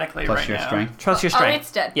automatically Plus right your now. strength. Trust your Oh, strength.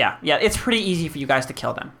 it's dead. Yeah, it's pretty easy for you guys to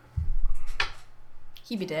kill them.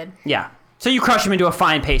 He be dead. Yeah. So you crush him into a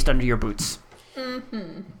fine paste under your boots.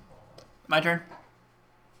 My turn.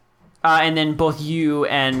 And then both you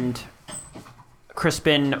and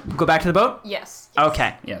Crispin go back to the boat? Yes.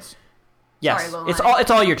 Okay. Yes. Yes. Sorry, Lolani. It's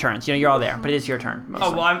all your turns. You know, you're all there, but it is your turn.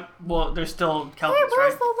 Mostly. Well, there's still Hey, Kelpies,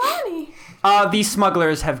 where's right? Lolani? These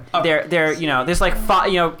smugglers have they're you know, there's like 5,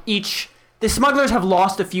 you know, each the smugglers have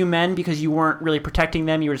lost a few men because you weren't really protecting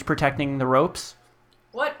them, you were just protecting the ropes.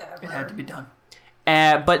 Whatever. It had to be done.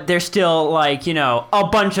 But there's still like, you know, a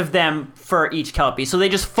bunch of them for each Kelpie. So they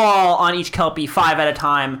just fall on each Kelpie 5 at a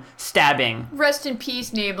time, stabbing. Rest in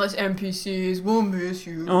peace, nameless NPCs. We'll miss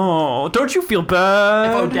you. Oh, don't you feel bad?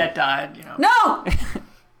 If Odette died, you know. No!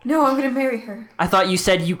 No, I'm gonna marry her. I thought you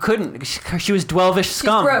said you couldn't. She was Dwelvish She's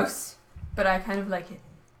scum. gross, but I kind of like it.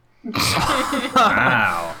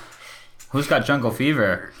 Wow. Who's got jungle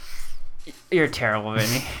fever? You're terrible,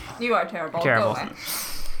 Vinny. You are terrible. Terrible. Go away.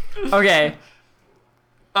 Okay.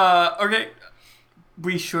 Okay.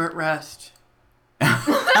 We short rest.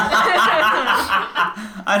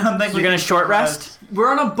 I don't think You're gonna short rest? We're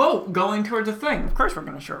on a boat going towards a thing. Of course we're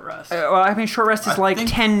gonna short rest. Well, I mean, short rest is I like think-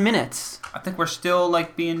 10 minutes. I think we're still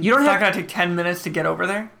like being. You don't It's have. not gonna take 10 minutes to get over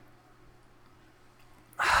there.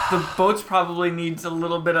 The boat's probably needs a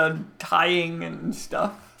little bit of tying and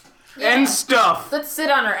stuff. And stuff. Let's sit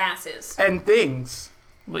on our asses. And things.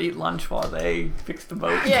 We'll eat lunch while they fix the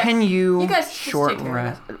boat. Yeah. Can you, You guys just short take care of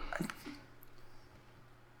rest?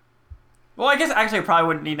 Well, I guess actually I probably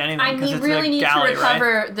wouldn't need anything I because it's really a need galley, to right?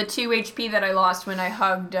 recover the 2 HP that I lost when I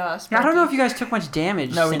hugged Sparky. Yeah, I don't know if you guys took much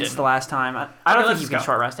damage No, we since didn't. the last time. I don't Okay, think you let's can go.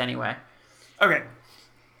 short rest anyway. Okay.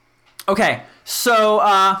 Okay, so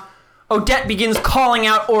Odette begins calling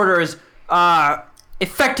out orders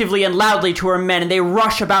effectively and loudly to her men, and they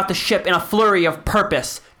rush about the ship in a flurry of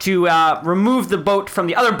purpose to remove the boat from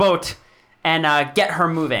the other boat and get her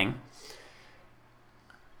moving.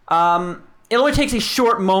 It only takes a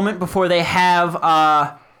short moment before they have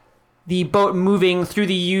the boat moving through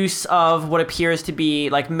the use of what appears to be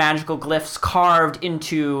like magical glyphs carved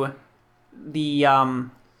into the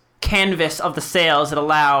canvas of the sails that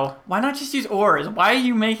allow. Why not just use oars? Why are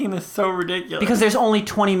you making this so ridiculous? Because there's only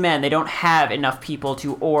 20 men. They don't have enough people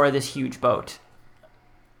to oar this huge boat.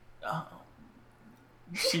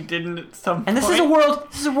 she didn't at some And this point.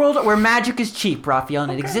 is a world where magic is cheap, Raphael,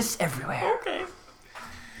 and it exists everywhere. Okay.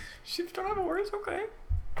 Ships don't have oars, okay.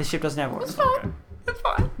 This ship doesn't have oars. It's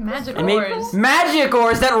fine. Magic And maybe oars. magic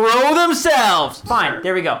oars that row themselves. Fine,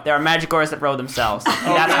 there we go. There are magic oars that row themselves, and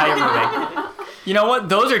that's how you're moving. You know what?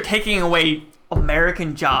 Those are taking away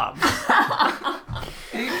American jobs.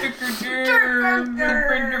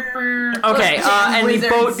 Okay, and the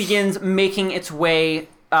Wizards. boat begins making its way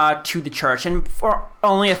to the church, and for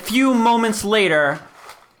only a few moments later,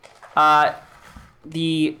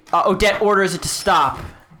 the Odette orders it to stop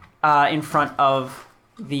in front of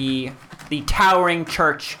the towering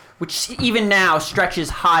church, which even now stretches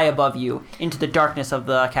high above you into the darkness of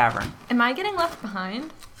the cavern. Am I getting left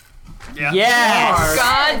behind? Yes.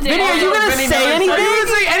 God damn. Vinny, are you gonna Vinny say never anything? said- You didn't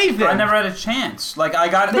say anything. I never had a chance. Like I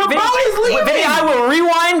got. The boat is leaving. Vinny, I will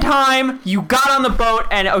rewind time. You got on the boat,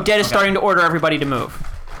 and Odette is Okay. starting to order everybody to move.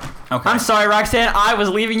 Okay. I'm sorry, Roxanne. I was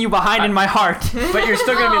leaving you behind in my heart. But you're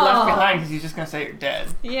still gonna be left Oh. behind because he's just gonna say you're dead.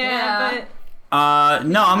 Yeah, Yeah. No,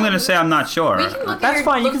 I'm gonna say I'm not sure. We can look That's at her,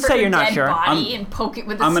 fine, you look can for say her you're not dead sure. body and poke it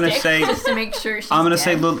with a I'm gonna stick say- just to make sure she's I'm gonna dead.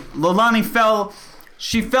 say Lolani fell.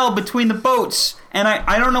 She fell between the boats, and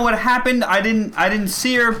I don't know what happened. I didn't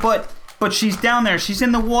see her, but she's down there. She's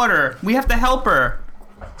in the water. We have to help her.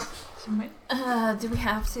 Do we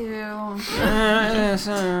have to?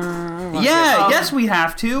 Yes, we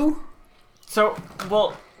have to. So,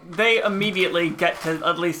 well, they immediately get to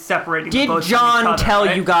at least separating the Did boats from each John other, tell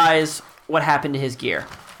right? you guys what happened to his gear?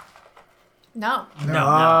 No.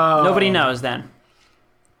 No. Nobody knows then.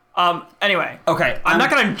 Anyway, Okay, I'm not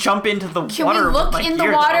gonna jump into the Can water. we with look my in the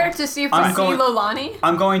gear, water though. to see if I'm we see going- Lolani?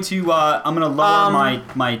 I'm going to. I'm gonna lower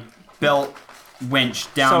my belt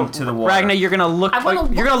winch down to the water. Ragnar, you're gonna look. I wanna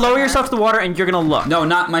you're look gonna lower for her. yourself to the water, and you're gonna look. No,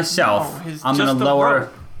 not myself. No, he's I'm gonna just the lower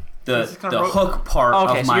rope. the He's just gonna rope- hook part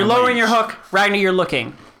Okay, of so my you're lowering your winch. hook. Ragnar, you're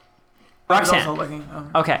looking. I was also Roxanne. looking.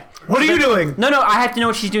 Okay. What are you doing? No, I have to know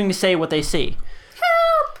what she's doing to say what they see.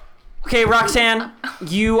 Help! Okay, Roxanne,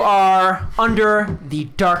 you are under the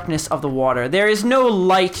darkness of the water. There is no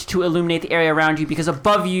light to illuminate the area around you because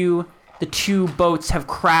above you, the two boats have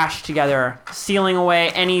crashed together, sealing away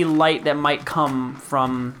any light that might come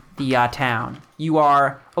from the town. You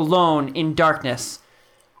are alone in darkness.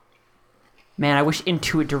 Man, I wish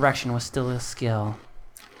Intuit Direction was still a skill.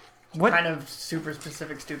 What? Kind of super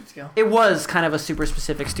specific stupid skill. It was kind of a super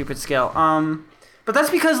specific stupid skill. But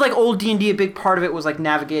that's because like old D&D, a big part of it was like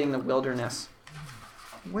navigating the wilderness.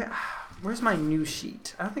 Where's my news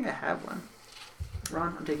sheet? I don't think I have one.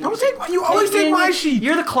 Ron, I'm taking. Don't take. You always take my sheet.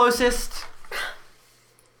 You're the closest.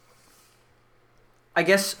 I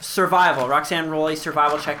guess survival. Roxanne, roll a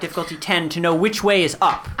survival check, difficulty 10, to know which way is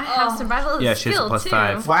up. I have survival as Yeah, a she has a skill plus too.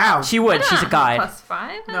 5. Wow. She would. She's a guide. +5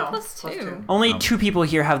 and No, +2. +2. Only 2 people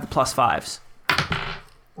here have the plus 5s.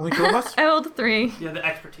 Only 2 of us. I rolled 3. Yeah, the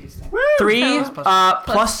expertise thing. 3 Plus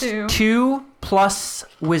plus two. 2 plus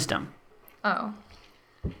wisdom. Oh.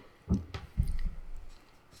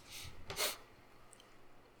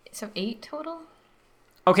 So 8 total?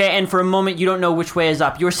 Okay, and for a moment you don't know which way is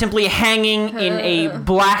up. You're simply hanging in a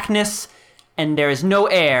blackness, and there is no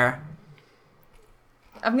air.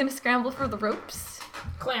 I'm gonna scramble for the ropes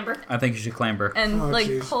Clamber. I think you should clamber. and Oh, like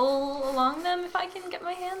jeez. pull along them if I can get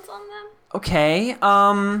my hands on them. Okay,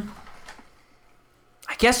 I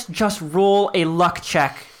guess just roll a luck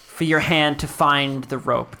check for your hand to find the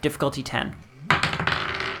rope. Difficulty 10.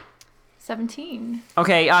 17.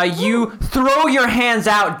 Okay, you throw your hands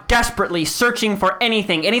out desperately, searching for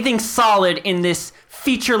anything solid in this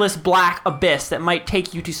featureless black abyss that might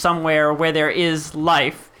take you to somewhere where there is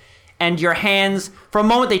life. And your hands, for a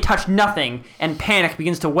moment, they touch nothing, and panic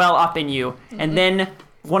begins to well up in you. And then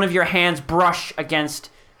one of your hands brush against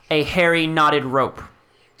a hairy, knotted rope.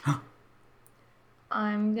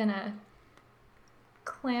 I'm gonna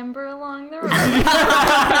clamber along the rope.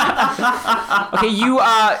 Okay, you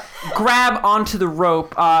grab onto the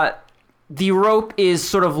rope. The rope is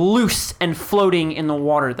sort of loose and floating in the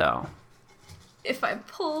water, though. If I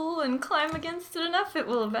pull and climb against it enough, it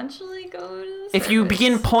will eventually go to the If you surface.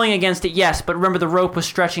 begin pulling against it, yes, but remember the rope was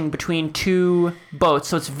stretching between 2 boats,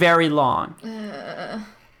 so it's very long.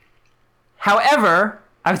 However,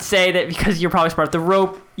 I would say that because you're probably smart, the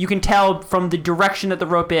rope, you can tell from the direction that the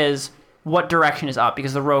rope is what direction is up,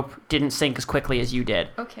 because the rope didn't sink as quickly as you did.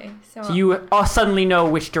 Okay, so, So you suddenly know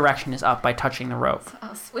which direction is up by touching the rope.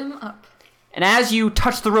 I'll swim up. And as you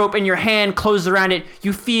touch the rope and your hand closes around it,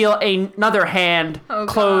 you feel another hand Oh,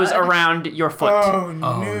 close God. around your foot. Oh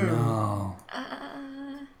no. No.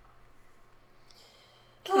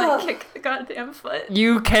 Can I kick the goddamn foot?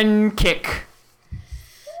 You can kick.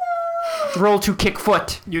 Roll to kick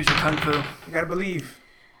foot. Use your kung fu. You gotta believe.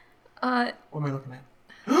 Uh, What am I looking at?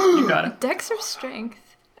 You got it. Dex or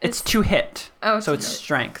strength? It's to hit, Oh, so it's hit.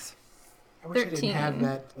 strength. I wish I didn't 13. have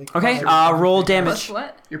that. Like, Okay, closet. roll Plus damage.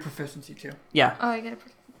 what? Your proficiency too. Yeah, Oh, I get a.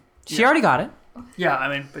 she already got it. Yeah, I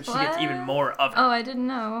mean, but she gets even What? more of it. Oh, I didn't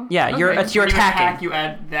know. Yeah, you're Okay. it's your When you attacking. attack, you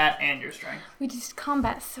add that and your strength. We just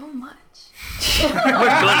combat so much. Good.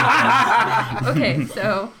 Okay,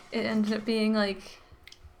 so it ended up being like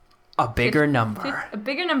A bigger number. a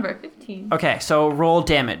bigger number, 15, Okay, so roll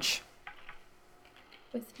damage.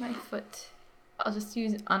 with my foot. I'll just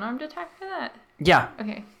use unarmed attack for that. Yeah,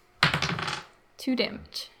 Okay. 2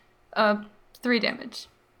 damage. 3 damage.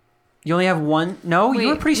 you only have one. No, you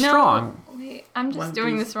were pretty no, strong. Wait, I'm just One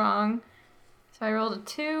doing piece. this wrong. So I rolled a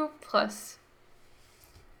 2 plus.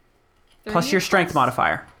 Plus 3 your strength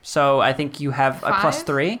modifier. So I think you have a plus 5?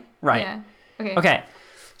 3. Right. Yeah. Okay. Okay.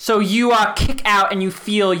 So you kick out and you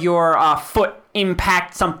feel your foot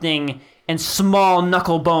impact something and small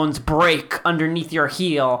knuckle bones break underneath your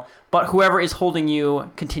heel, but whoever is holding you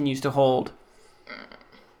continues to hold.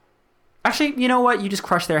 Actually, you know what? You just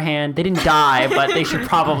crushed their hand. They didn't die, but they should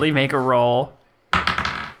probably make a roll.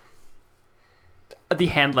 The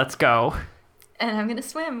hand lets go. And I'm gonna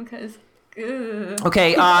swim because.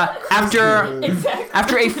 Okay,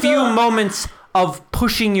 after a few moments of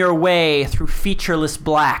pushing your way through featureless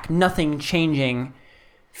black, nothing changing,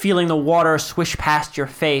 feeling the water swish past your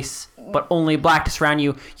face, but only blackness around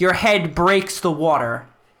you, your head breaks the water.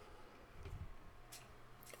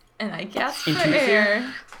 And I gasp for Into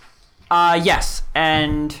air. Yes,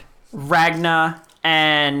 and Ragna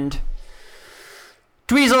and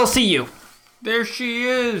Dweezil see you. There she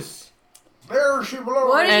is. There she blows.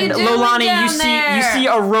 What are And you doing Lolani, down you see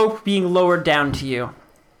there? a rope being lowered down to you.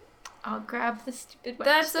 I'll grab the stupid wedge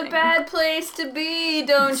That's a thing. bad place to be,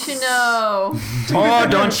 don't you know? Oh,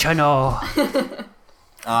 don't you know?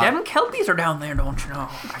 Them kelpies are down there, don't you know?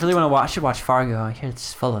 I really want to watch. I should watch Fargo. I hear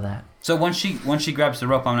it's full of that. So once she grabs the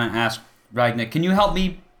rope, I'm gonna ask Ragnar, can you help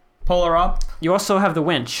me pull her up? You also have the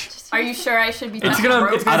winch. Are you sure I should be It's touching gonna,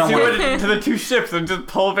 rope? it's gonna I don't do want- it into the two ships and just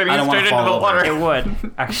pull Vinny I don't wanna straight into the fall over. It water.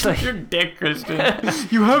 would, actually. You're a dick, Christian.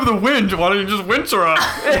 You have the winch. Why don't you just winch her up?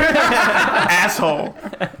 Asshole.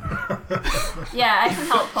 Yeah, I can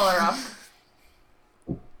help pull her up.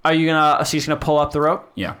 Are you gonna? So you're just gonna pull up the rope?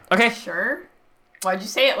 Yeah. Okay. Sure. Why'd you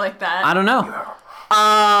say it like that? I don't know.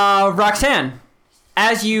 Roxanne,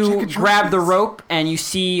 as you grab the rope and you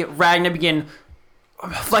see Ragnar begin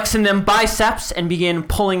flexing them biceps and begin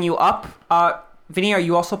pulling you up, Vinny, are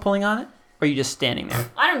you also pulling on it? Or are you just standing there?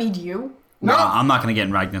 I don't need you. No, I'm not gonna get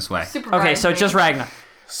in Ragnar's way. Supervise Okay, so me. just Ragnar.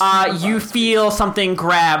 You feel something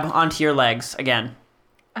grab onto your legs again.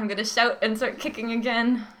 I'm gonna shout and start kicking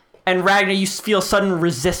again. And Ragnar, you feel sudden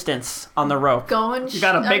resistance on the rope. Going. You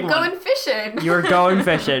got a big I'm one. going fishing. You're going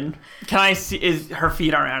fishing. Can I see? Is her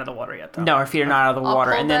feet aren't out of the water yet, though? No, her feet are not out of the I'll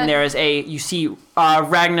water. pull And then that. there is you see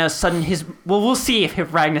Ragnar's sudden we'll see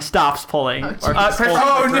if Ragnar stops pulling. or Christian,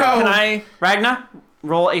 Oh, no. Can I? Ragnar,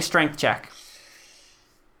 roll a strength check.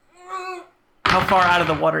 How far out of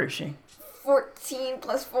the water is she? 14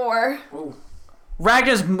 plus 4.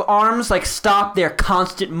 Ragnar's arms stop their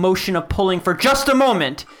constant motion of pulling for just a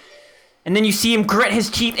moment. And then you see him grit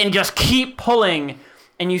his teeth and just keep pulling.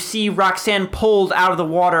 And you see Roxanne pulled out of the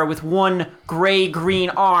water with one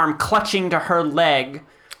gray-green arm clutching to her leg.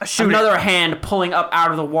 Shoot Another hand pulling up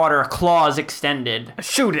out of the water, claws extended. it.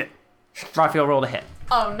 Shoot it. Raphael rolled a hit.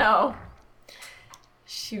 Oh no.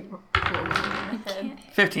 Shoot. Roll in my head.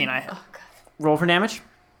 15. I hit. Roll for damage.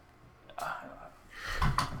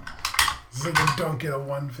 Ziggy don't get a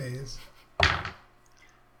one phase.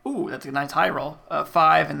 Ooh, that's a nice high roll.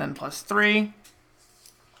 5 and then plus 3.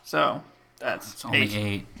 So that's It's only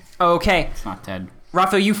 8. Okay. It's not dead.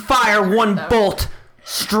 Raphael, you fire one bolt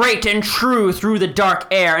straight and true through the dark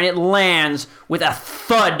air, and it lands with a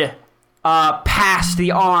thud past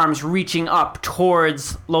the arms reaching up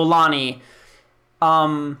towards Lolani.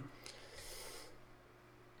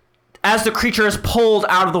 As the creature is pulled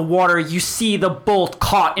out of the water, you see the bolt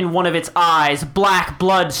caught in one of its eyes, black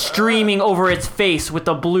blood streaming over its face with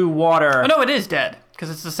the blue water. Oh no, it is dead because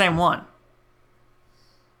it's the same one.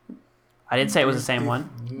 I didn't say it was the same one.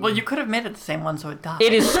 Well, you could have made it the same one so it died.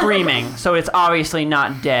 It is screaming, so it's obviously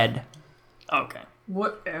not dead. Okay.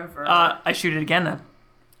 Whatever. I shoot it again then.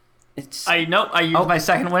 It's I use my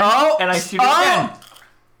second wind and I shoot it again.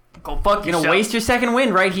 Go fuck You're gonna waste your second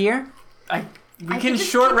wind right here? We I can could just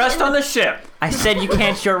short keep rest it in on the ship. I said you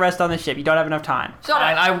can't short rest on the ship. You don't have enough time. Shut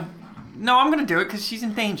up. No, I'm gonna do it because she's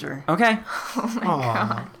in danger. Okay.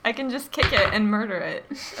 I can just kick it and murder it.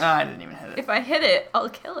 I didn't even hit it. If I hit it, I'll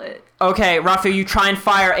kill it. Okay, Raphael, you try and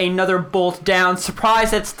fire another bolt down.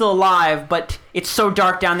 Surprised that it's still alive, but it's so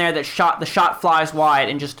dark down there that the shot flies wide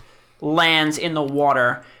and just lands in the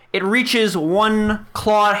water. It reaches one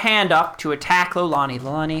clawed hand up to attack Lolani.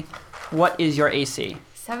 Lolani, what is your AC?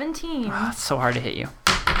 17. It's so hard to hit you.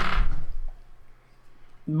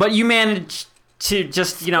 But you manage to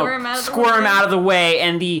just, Squirm out of the squirm way. out of the way,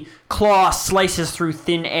 and the claw slices through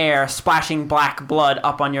thin air, splashing black blood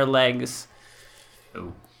up on your legs.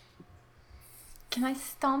 Oh. Can I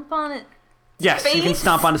stomp on it? Yes, you can Face?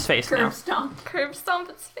 stomp on his face now. Curb stomp. Curb stomp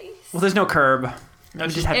its face? Well, there's no curb. No, You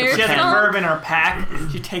she just have to Air She has a pretend. stomp. herb in her pack.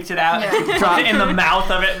 She takes it out and Yeah. she puts it in the mouth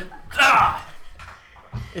of it. Ah!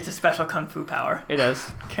 It's a special kung fu power. It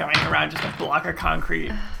is. Carrying around just a block of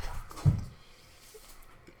concrete.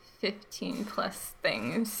 15 plus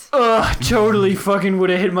things. Ugh, totally fucking would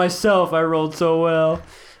have hit myself. I rolled so well.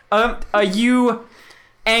 You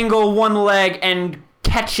angle one leg and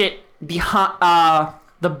catch it behind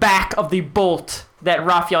the back of the bolt that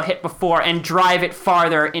Raphael hit before and drive it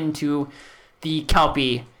farther into the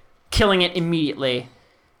Kelpie, killing it immediately.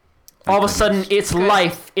 All of a sudden, its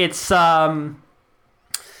life, its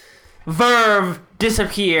verve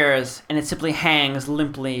disappears, and it simply hangs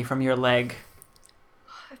limply from your leg.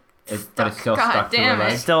 But it's still God stuck to damn the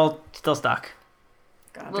leg. it. Still stuck.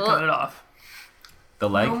 Got to cut it off. The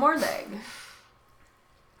leg? No more leg.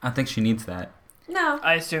 I think she needs that. No.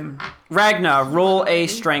 I assume Ragna, roll a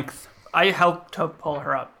strength. I helped to pull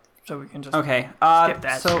her up, so we can just Okay. skip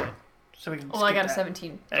that. So, shit. So we can. Well, I skip got a that.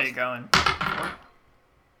 17. There you go. And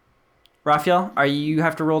Raphael, you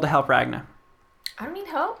have to roll to help Ragna. I don't need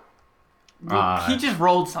help. he just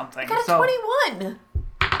rolled something. I got a so, 21.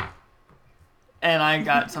 and I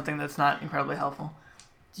got something that's not incredibly helpful.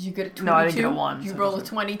 Did you get a 22? No, I didn't get a 1, You so it rolled a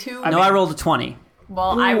doesn't- 22? No, I rolled a 20.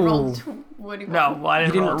 Well, I rolled... Ooh. What do you No, well, I You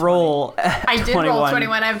didn't, didn't roll. I did roll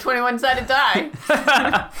 21. I have 21-sided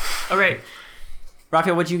die. Okay,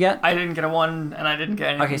 Raphael, what'd you get? I didn't get a 1, and I didn't get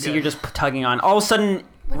anything Okay, so good. you're just tugging on. All of a sudden,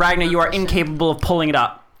 Ragna, you are incapable of pulling it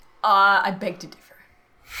up. I beg to differ.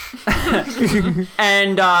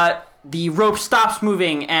 And the rope stops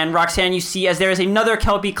moving, and Roxanne, you see as there is another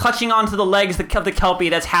Kelpie clutching onto the legs of the Kelpie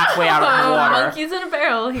that's halfway out of the Oh, water. monkeys in a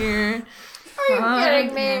barrel here. Are you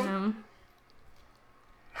kidding me? Damn.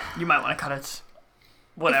 You might want to cut it. If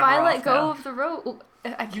Whatever. I let off go now. of the rope, I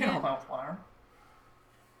You can can't. hold on with one arm.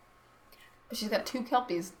 She's got 2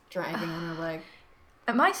 kelpies dragging on her leg.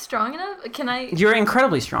 Am I strong enough? Can I? You're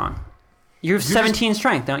incredibly strong. You have 17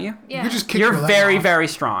 strength, don't you? Yeah. You just kick You're your leg very, off. very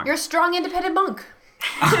strong. You're a strong, independent monk.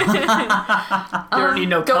 You don't need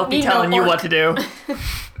no don't Kelpie need no telling you orc. what to do.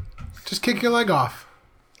 Just kick your leg off.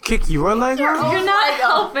 Kick your leg off? You're not my God.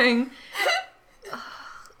 helping.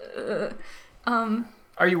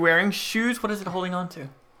 Are you wearing shoes? What is it holding on to?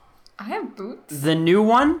 I have boots. The new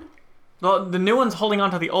one? Well, the new one's holding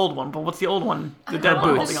on to the old one, but what's the old one? The dead one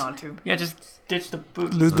boots. holding on to? Yeah, just ditch the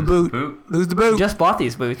boot. Lose the boot. Boot. Lose the You boot. just bought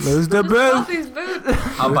these boots. Lose the Just off boot. these boots.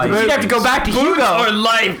 I'll buy you. You'd have to go back to Boots Hugo. or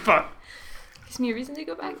life? Gives me a reason to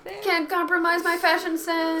go back there. Can't compromise my fashion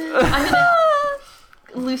sense. I'm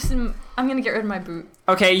gonna loosen. I'm gonna get rid of my boot.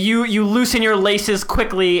 Okay, you loosen your laces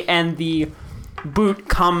quickly, and the boot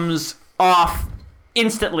comes off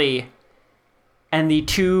instantly. And the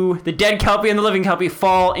dead Kelpie and the living Kelpie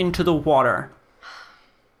fall into the water.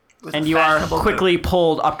 With And a you are fashionable boot. quickly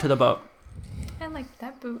pulled up to the boat. I like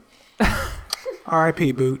that boot.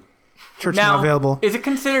 R.I.P. boot. Church Now, not available. is it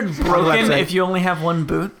considered broken website. if you only have one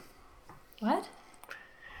boot? What?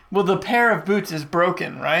 Well, the pair of boots is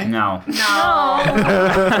broken, right? No. No.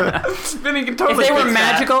 Then you can If totally they were fix that.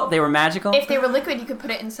 magical, they were magical. If they were liquid, you could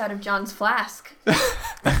put it inside of John's flask.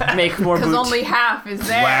 Make more Because boots. only half is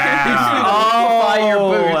there. Wow. Liquefy your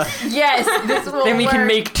Oh. boots. Yes, this will Then we can work.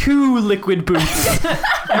 make 2 liquid boots.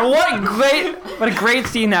 And what a great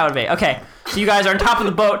scene that would be. Okay, so you guys are on top of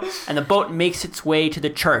the boat, and the boat makes its way to the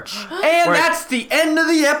church. And We're- that's the end of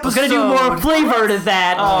the I episode. was gonna do more flavor to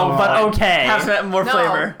that, but okay. Have some more No,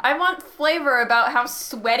 flavor. I want flavor about how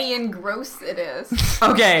sweaty and gross it is.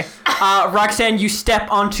 Okay, Roxanne, you step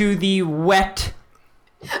onto the wet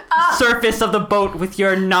surface of the boat with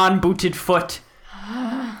your non-booted foot.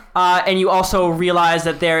 And you also realize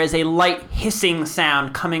that there is a light hissing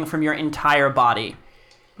sound coming from your entire body.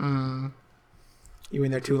 You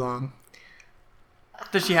in there too long.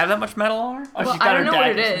 Does she have that much metal on her? Oh, Well, she's got I her don't know what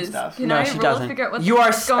it daggers and is. stuff. Can No, I she roll doesn't. to figure out what's You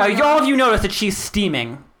are going all on? of you notice that she's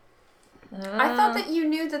steaming. I thought that you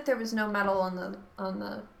knew that there was no metal on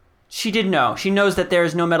the. She did know. She knows that there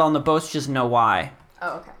is no metal on the boat. She doesn't know why.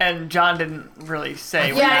 Oh, okay. And John didn't really say.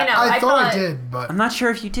 Yeah, what I that- know. I thought I thought- did, but I'm not sure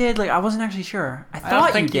if you did. Like, I wasn't actually sure. I don't thought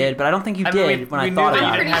you think you- did, but I don't think you I mean, did when we I knew thought that about you it.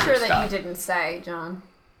 I'm didn't pretty have sure your that you stuff. didn't say, John.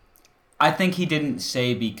 I think he didn't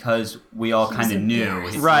say because we all kind of knew.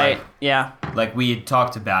 embarrassed. It's Right, yeah. Like we had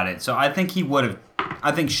talked about it. So I think he would have.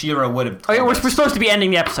 I think Shira would have. Okay, we're supposed to be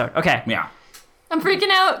ending the episode. Okay. Yeah. I'm freaking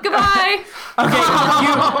out. Goodbye.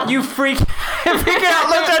 Okay, you freak out.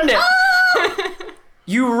 Let's end it.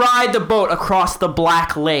 You ride the boat across the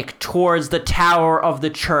Black Lake towards the tower of the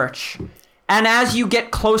church. And as you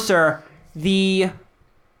get closer, you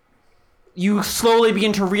slowly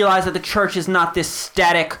begin to realize that the church is not this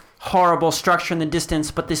static, horrible structure in the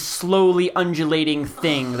distance, but this slowly undulating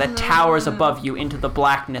thing that towers above you into the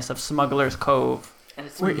blackness of Smuggler's Cove. And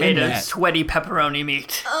it's made in of that. sweaty pepperoni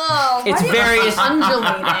meat. Oh, It's why do you various- keep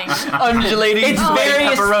undulating. Undulating Its sweaty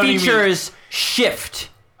various pepperoni meat. features shift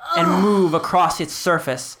and move across its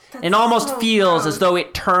surface. It almost so feels gross. as though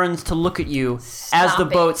it turns to look at you as the Stop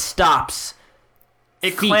it. boat stops.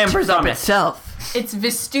 It feet clambers up from it. itself. It's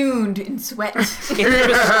festooned in sweat. It's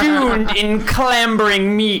festooned in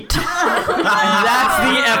clambering meat. And that's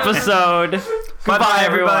the episode. Goodbye,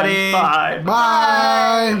 everybody. Bye.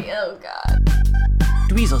 bye. Oh, God.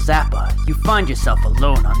 Dweezil Zappa, you find yourself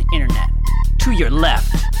alone on the internet. To your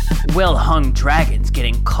left, well-hung dragons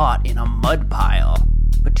getting caught in a mud pile.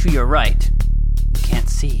 But to your right, you can't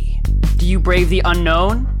see. Do you brave the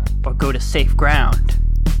unknown or go to safe ground?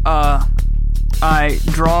 I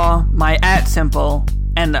draw my @ symbol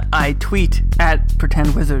and I tweet at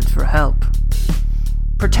Pretend Wizards for help.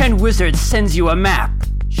 Pretend Wizards sends you a map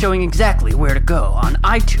showing exactly where to go on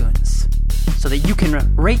iTunes so that you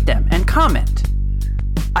can rate them and comment.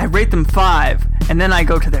 I rate them 5, and then I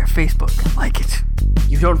go to their Facebook and like it.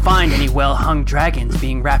 You don't find any well-hung dragons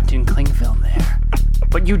being wrapped in cling film there,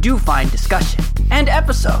 but you do find discussion and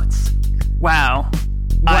episodes. Wow.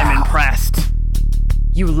 I'm impressed.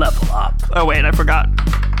 You level up. Oh wait, I forgot.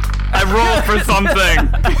 I rolled for something.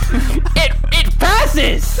 It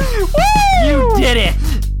passes! Woo! You did it!